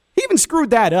 He even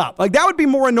screwed that up. Like, that would be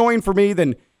more annoying for me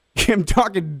than him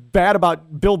talking bad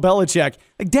about Bill Belichick.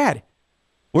 Like, Dad,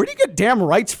 where do you get damn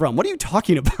rights from? What are you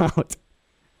talking about?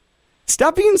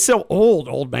 Stop being so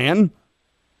old man.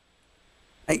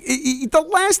 The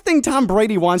last thing Tom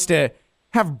Brady wants to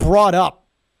have brought up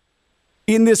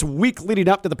in this week leading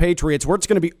up to the Patriots, where it's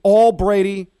going to be all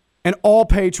Brady and all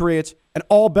Patriots and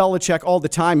all Belichick all the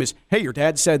time, is, hey, your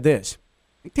dad said this.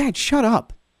 Like, Dad, shut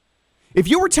up. If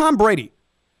you were Tom Brady,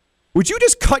 would you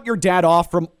just cut your dad off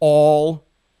from all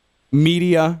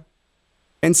media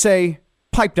and say,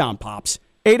 pipe down, Pops?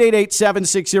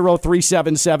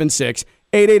 888-760-3776.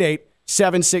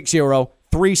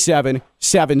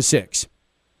 888-760-3776.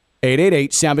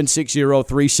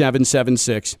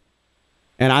 888-760-3776.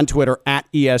 And on Twitter,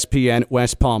 at ESPN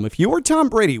West Palm. If you were Tom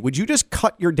Brady, would you just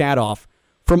cut your dad off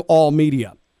from all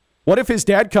media? What if his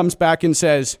dad comes back and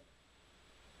says,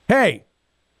 hey,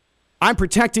 I'm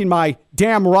protecting my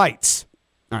damn rights?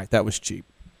 All right, that was cheap.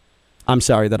 I'm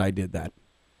sorry that I did that.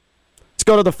 Let's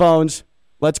go to the phones.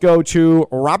 Let's go to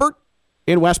Robert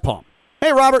in West Palm.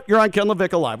 Hey, Robert, you're on Ken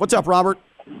LaVicka Live. What's up, Robert?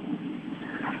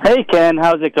 Hey, Ken.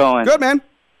 How's it going? Good, man.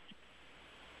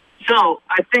 So,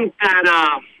 I think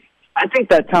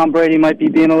that Tom Brady might be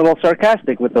being a little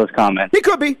sarcastic with those comments. He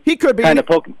could be. Kind of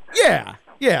poking. Yeah.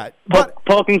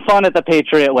 Poking fun at the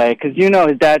Patriot way, because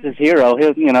his dad's his hero.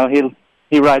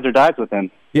 He rides or dies with him.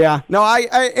 Yeah. No,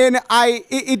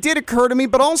 it did occur to me,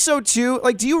 but also too,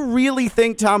 like, do you really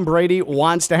think Tom Brady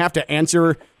wants to have to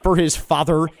answer for his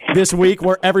father this week,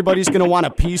 where everybody's going to want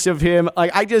a piece of him?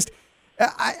 Like, I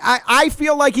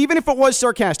feel like even if it was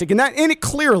sarcastic, and it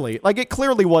clearly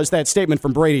was that statement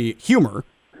from Brady humor.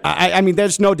 I mean,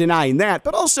 there's no denying that.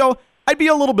 But also, I'd be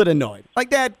a little bit annoyed. Like,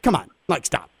 Dad, come on. Like,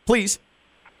 stop. Please.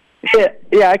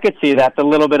 Yeah, I could see that. The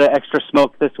little bit of extra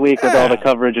smoke this week with all the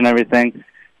coverage and everything.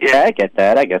 Yeah, I get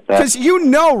that. Because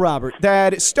Robert,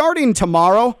 that starting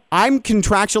tomorrow, I'm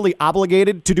contractually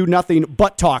obligated to do nothing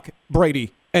but talk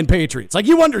Brady and Patriots. Like,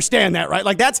 you understand that, right?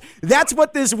 Like, that's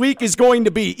what this week is going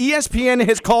to be. ESPN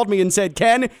has called me and said,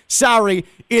 Ken, sorry,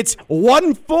 it's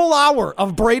 1 full hour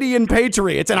of Brady and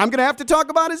Patriots, and I'm going to have to talk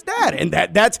about his dad. And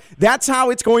that's how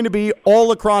it's going to be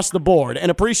all across the board.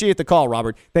 And appreciate the call,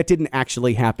 Robert. That didn't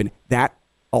actually happen. That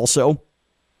also,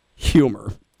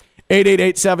 humor.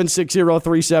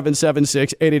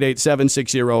 888-760-3776,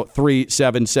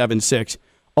 888-760-3776.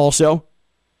 Also,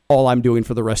 all I'm doing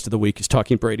for the rest of the week is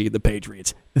talking Brady and the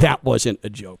Patriots. That wasn't a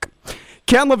joke.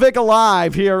 Ken LaVicka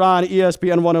Live here on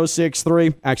ESPN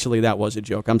 106.3. Actually, that was a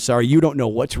joke. I'm sorry. You don't know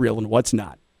what's real and what's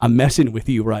not. I'm messing with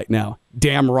you right now.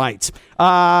 Damn right.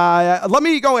 Let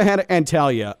me go ahead and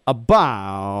tell you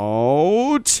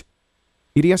about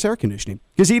EDS Air Conditioning.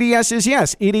 Because EDS is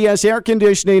yes. EDS Air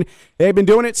Conditioning. They've been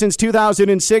doing it since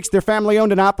 2006. They're family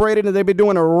owned and operated, and they've been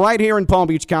doing it right here in Palm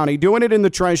Beach County, doing it in the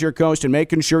Treasure Coast and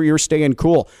making sure you're staying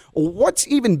cool. What's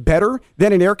even better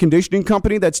than an air conditioning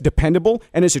company that's dependable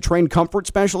and is a trained comfort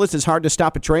specialist? It's hard to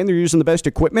stop a train. They're using the best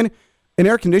equipment. An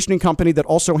air conditioning company that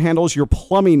also handles your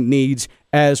plumbing needs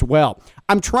as well.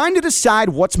 I'm trying to decide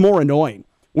what's more annoying,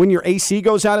 when your AC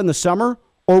goes out in the summer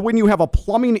or when you have a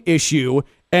plumbing issue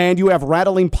and you have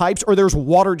rattling pipes or there's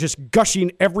water just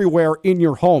gushing everywhere in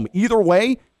your home. Either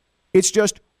way, it's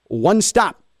just one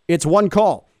stop. It's one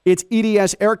call. It's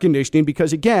EDS Air Conditioning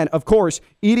because, again, of course,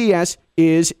 EDS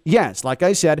is, yes, like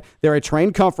I said, they're a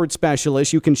trained comfort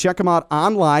specialist. You can check them out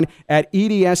online at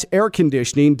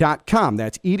edsairconditioning.com.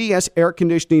 That's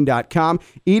edsairconditioning.com.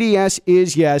 EDS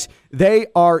is, yes, they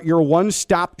are your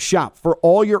one-stop shop for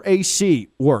all your AC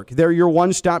work. They're your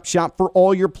one-stop shop for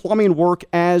all your plumbing work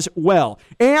as well.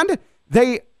 And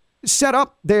they set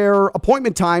up their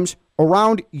appointment times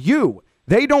around you.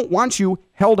 They don't want you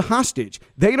held hostage.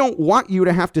 They don't want you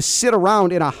to have to sit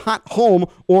around in a hot home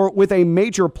or with a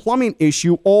major plumbing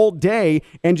issue all day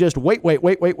and just wait.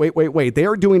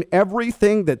 They're doing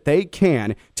everything that they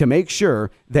can to make sure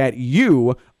that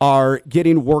you are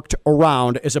getting worked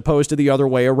around as opposed to the other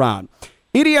way around.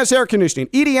 EDS Air Conditioning.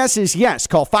 EDS is yes.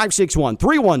 Call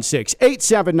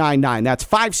 561-316-8799. That's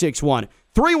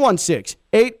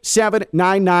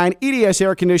 561-316-8799. EDS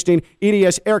Air Conditioning.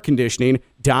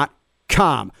 EDSAirconditioning.com.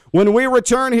 When we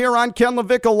return here on Ken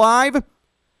LaVicka Live,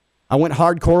 I went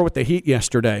hardcore with the Heat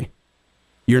yesterday.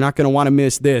 You're not going to want to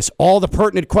miss this. All the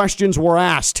pertinent questions were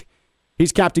asked.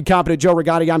 He's Captain Competent Joe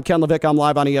Rigotti. I'm Ken LaVicka. I'm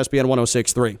live on ESPN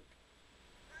 106.3.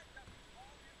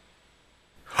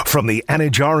 From the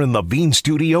Anajar and Levine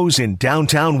Studios in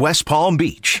downtown West Palm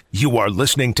Beach, you are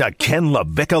listening to Ken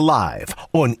LaVicka Live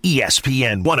on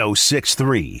ESPN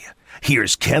 106.3.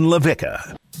 Here's Ken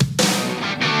LaVicka.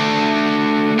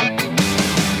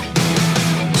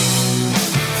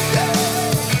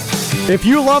 If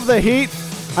you love the Heat,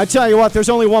 I tell you what, there's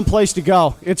only one place to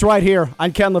go. It's right here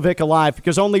on Ken LaVicka Live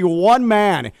because only one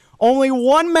man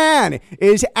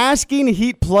is asking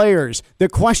Heat players the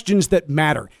questions that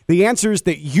matter, the answers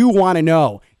that you want to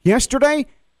know. Yesterday,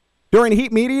 during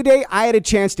Heat Media Day, I had a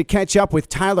chance to catch up with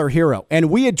Tyler Herro, and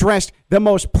we addressed the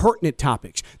most pertinent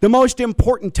topics, the most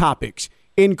important topics,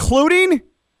 including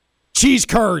cheese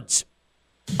curds.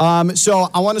 So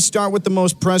I want to start with the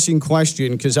most pressing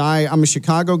question because I'm a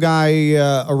Chicago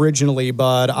guy originally,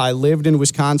 but I lived in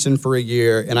Wisconsin for a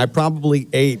year, and I probably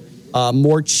ate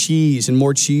more cheese and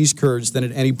more cheese curds than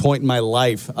at any point in my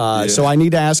life. So I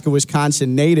need to ask a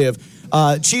Wisconsin native,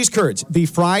 cheese curds, the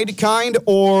fried kind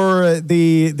or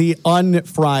the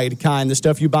unfried kind, the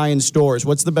stuff you buy in stores?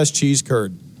 What's the best cheese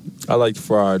curd? I like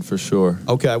fried for sure.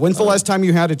 Okay. When's the last time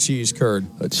you had a cheese curd?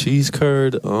 A cheese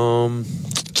curd?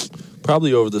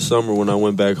 Probably over the summer when I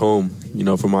went back home,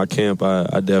 for my camp,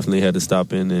 I definitely had to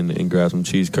stop in and grab some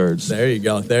cheese curds. There you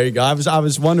go. I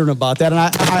was wondering about that. And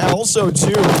I also,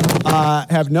 too,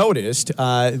 have noticed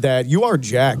that you are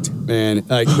jacked, man.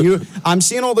 I'm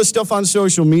seeing all this stuff on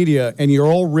social media, and you're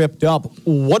all ripped up.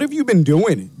 What have you been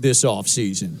doing this off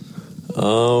season?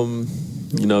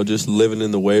 Just living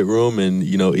in the weight room and,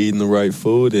 eating the right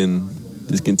food and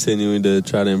just continuing to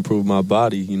try to improve my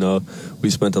body. We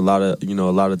spent a lot of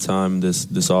time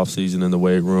this off season in the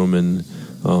weight room and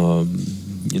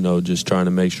just trying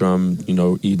to make sure I'm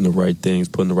eating the right things,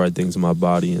 putting the right things in my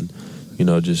body, and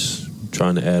just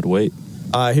trying to add weight.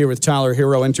 Here with Tyler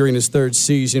Herro entering his third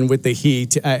season with the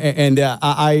Heat. And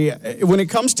when it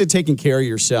comes to taking care of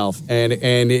yourself and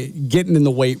getting in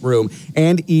the weight room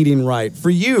and eating right, for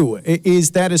you,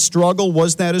 is that a struggle?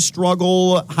 Was that a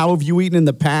struggle? How have you eaten in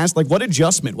the past? Like, what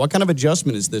kind of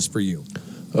adjustment is this for you?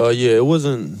 Yeah, it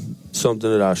wasn't something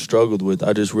that I struggled with.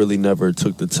 I just really never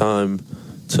took the time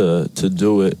to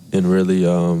do it and really,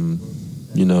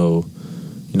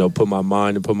 put my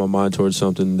mind towards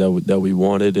something that we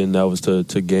wanted, and that was to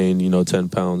gain, 10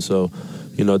 pounds. So,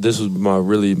 this was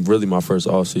really my first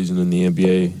off season in the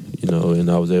NBA, and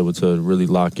I was able to really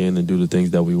lock in and do the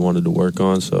things that we wanted to work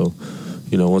on. So,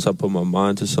 once I put my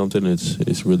mind to something,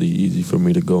 it's really easy for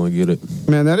me to go and get it.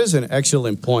 Man, that is an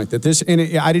excellent point. It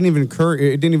didn't even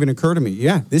occur to me.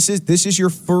 Yeah, this is your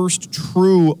first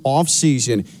true off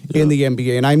season in the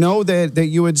NBA, and I know that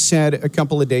you had said a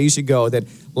couple of days ago that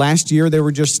last year there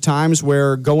were just times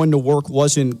where going to work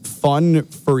wasn't fun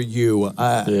for you.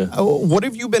 What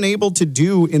have you been able to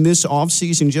do in this off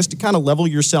season just to kind of level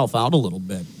yourself out a little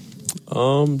bit?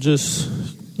 Just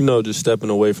stepping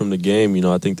away from the game.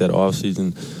 I think that off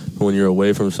season, when you're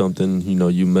away from something,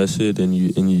 you miss it, and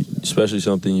you especially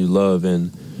something you love,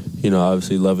 and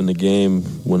obviously loving the game.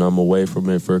 When I'm away from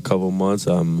it for a couple months,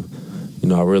 I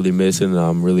really miss it, and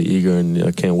I'm really eager, and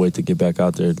I can't wait to get back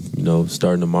out there.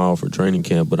 Starting tomorrow for training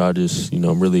camp. But I just,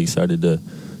 I'm really excited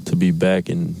to be back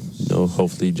and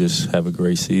hopefully just have a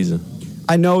great season.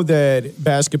 I know that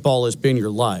basketball has been your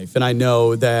life, and I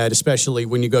know that especially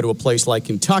when you go to a place like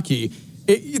Kentucky,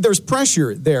 there's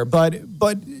pressure there. But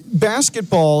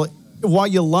basketball, while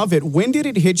you love it, when did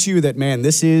it hit you that, man,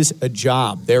 this is a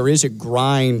job? There is a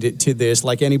grind to this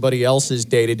like anybody else's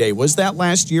day-to-day. Was that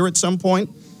last year at some point?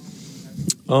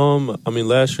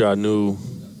 Last year I knew,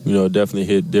 definitely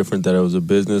hit different that it was a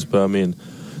business. But,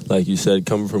 like you said,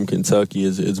 coming from Kentucky,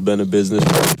 it's been a business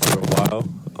for a while.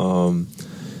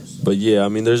 But yeah,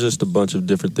 there's just a bunch of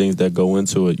different things that go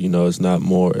into it. It's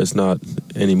not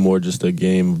anymore just a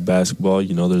game of basketball.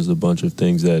 There's a bunch of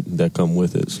things that come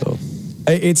with it. So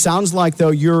it sounds like, though,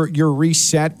 you're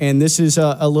reset, and this is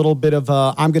a little bit of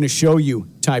a I'm going to show you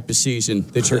type of season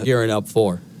that you're gearing up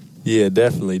for. Yeah,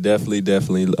 definitely. Going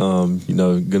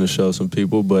to show some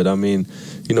people, but at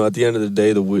the end of the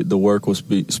day, the work will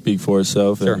speak for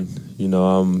itself. Sure.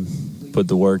 And put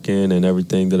the work in, and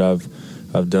everything that I've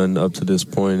done up to this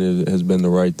point, it has been the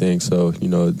right thing. So,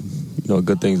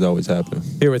 good things always happen.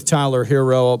 Here with Tyler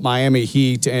Herro, Miami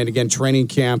Heat, and again, training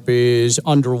camp is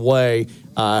underway,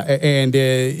 and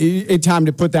it's time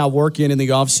to put that work in the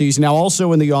offseason. Now,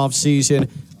 also in the offseason,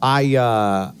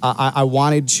 I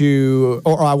wanted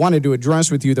to address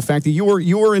with you the fact that you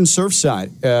were in Surfside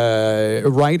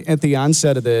right at the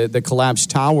onset of the collapsed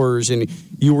towers, and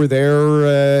you were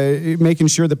there making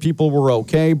sure that people were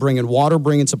okay, bringing water,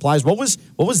 bringing supplies. What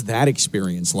was that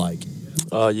experience like?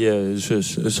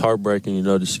 It's heartbreaking,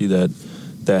 to see that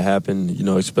happen.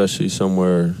 Especially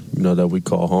somewhere that we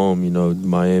call home.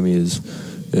 Miami is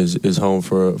home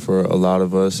for a lot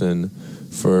of us, and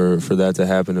for that to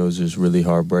happen, it was just really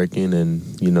heartbreaking. And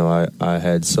I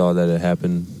had saw that it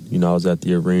happen. I was at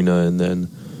the arena, and then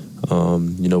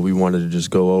we wanted to just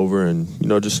go over and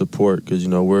just support, because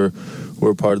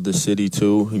we're part of the city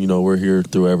too. We're here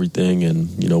through everything, and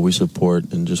we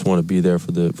support and just want to be there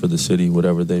for the city,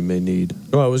 whatever they may need.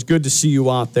 Well, it was good to see you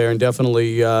out there, and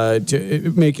definitely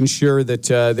making sure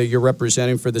that you're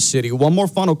representing for the city. One more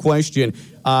final question: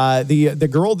 the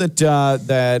girl that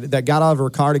got out of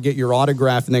her car to get your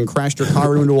autograph and then crashed her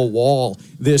car into a wall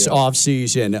this off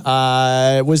season.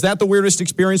 Was that the weirdest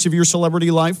experience of your celebrity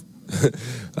life?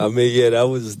 That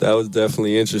was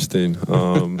definitely interesting.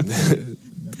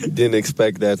 Didn't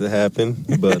expect that to happen,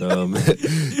 but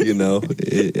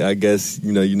I guess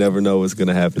you never know what's going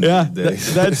to happen. Yeah,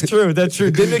 that's true. That's true.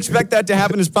 Didn't expect that to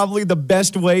happen is probably the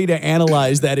best way to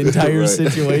analyze that entire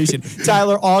situation.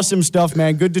 Tyler, awesome stuff,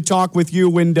 man. Good to talk with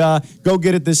you, and go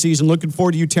get it this season. Looking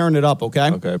forward to you tearing it up. Okay.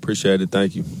 Okay, appreciate it.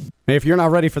 Thank you. If you're not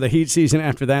ready for the Heat season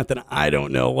after that, then I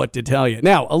don't know what to tell you.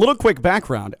 Now, a little quick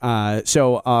background.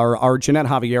 So our Jeanette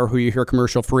Javier, who you hear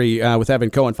commercial-free with Evan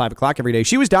Cohen, 5 o'clock every day,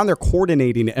 she was down there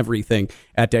coordinating everything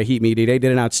at Heat Media Day,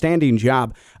 did an outstanding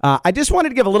job. I just wanted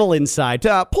to give a little insight,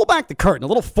 pull back the curtain, a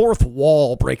little fourth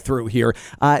wall breakthrough here.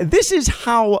 This is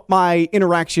how my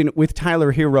interaction with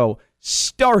Tyler Herro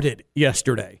started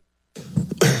yesterday.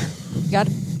 Got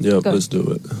it? Yep, let's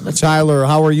do it. Tyler,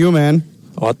 how are you, man?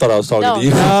 Oh, I thought I was talking to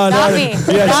you. Not me.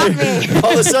 Yeah, not me.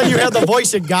 All of a sudden, you had the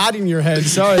voice of God in your head.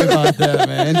 Sorry about that,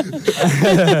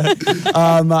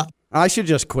 man. I should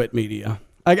just quit media.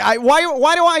 Why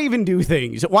do I even do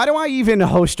things? Why do I even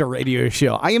host a radio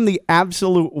show? I am the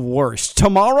absolute worst.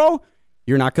 Tomorrow,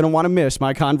 you're not going to want to miss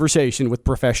my conversation with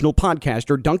professional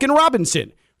podcaster Duncan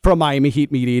Robinson from Miami Heat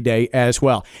Media Day as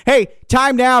well. Hey,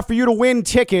 time now for you to win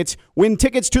tickets. Win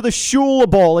tickets to the Shula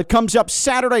Bowl. It comes up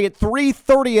Saturday at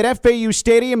 3:30 at FAU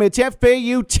Stadium. It's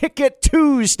FAU Ticket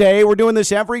Tuesday. We're doing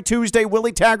this every Tuesday.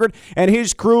 Willie Taggart and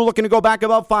his crew looking to go back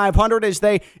about 500 as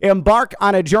they embark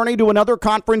on a journey to another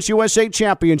Conference USA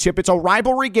championship. It's a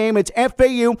rivalry game. It's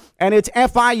FAU and it's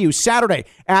FIU Saturday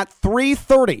at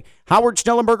 3:30. Howard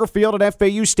Schnellenberger Field at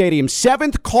FAU Stadium.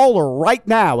 7th caller right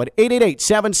now at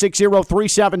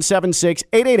 888-760-3776.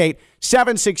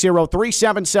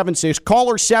 888-760-3776.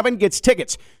 Caller 7 gets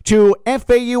tickets to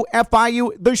FAU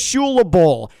FIU the Shula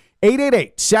Bowl.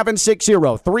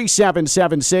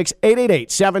 888-760-3776.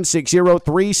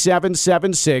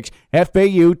 888-760-3776.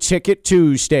 FAU Ticket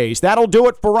Tuesdays. That'll do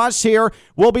it for us here.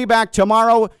 We'll be back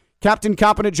tomorrow. Captain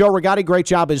Competent Joe Rigotti, great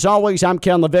job as always. I'm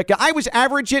Ken LaVicka. I was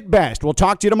average at best. We'll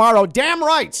talk to you tomorrow. Damn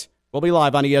right. We'll be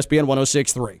live on ESPN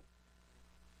 106.3.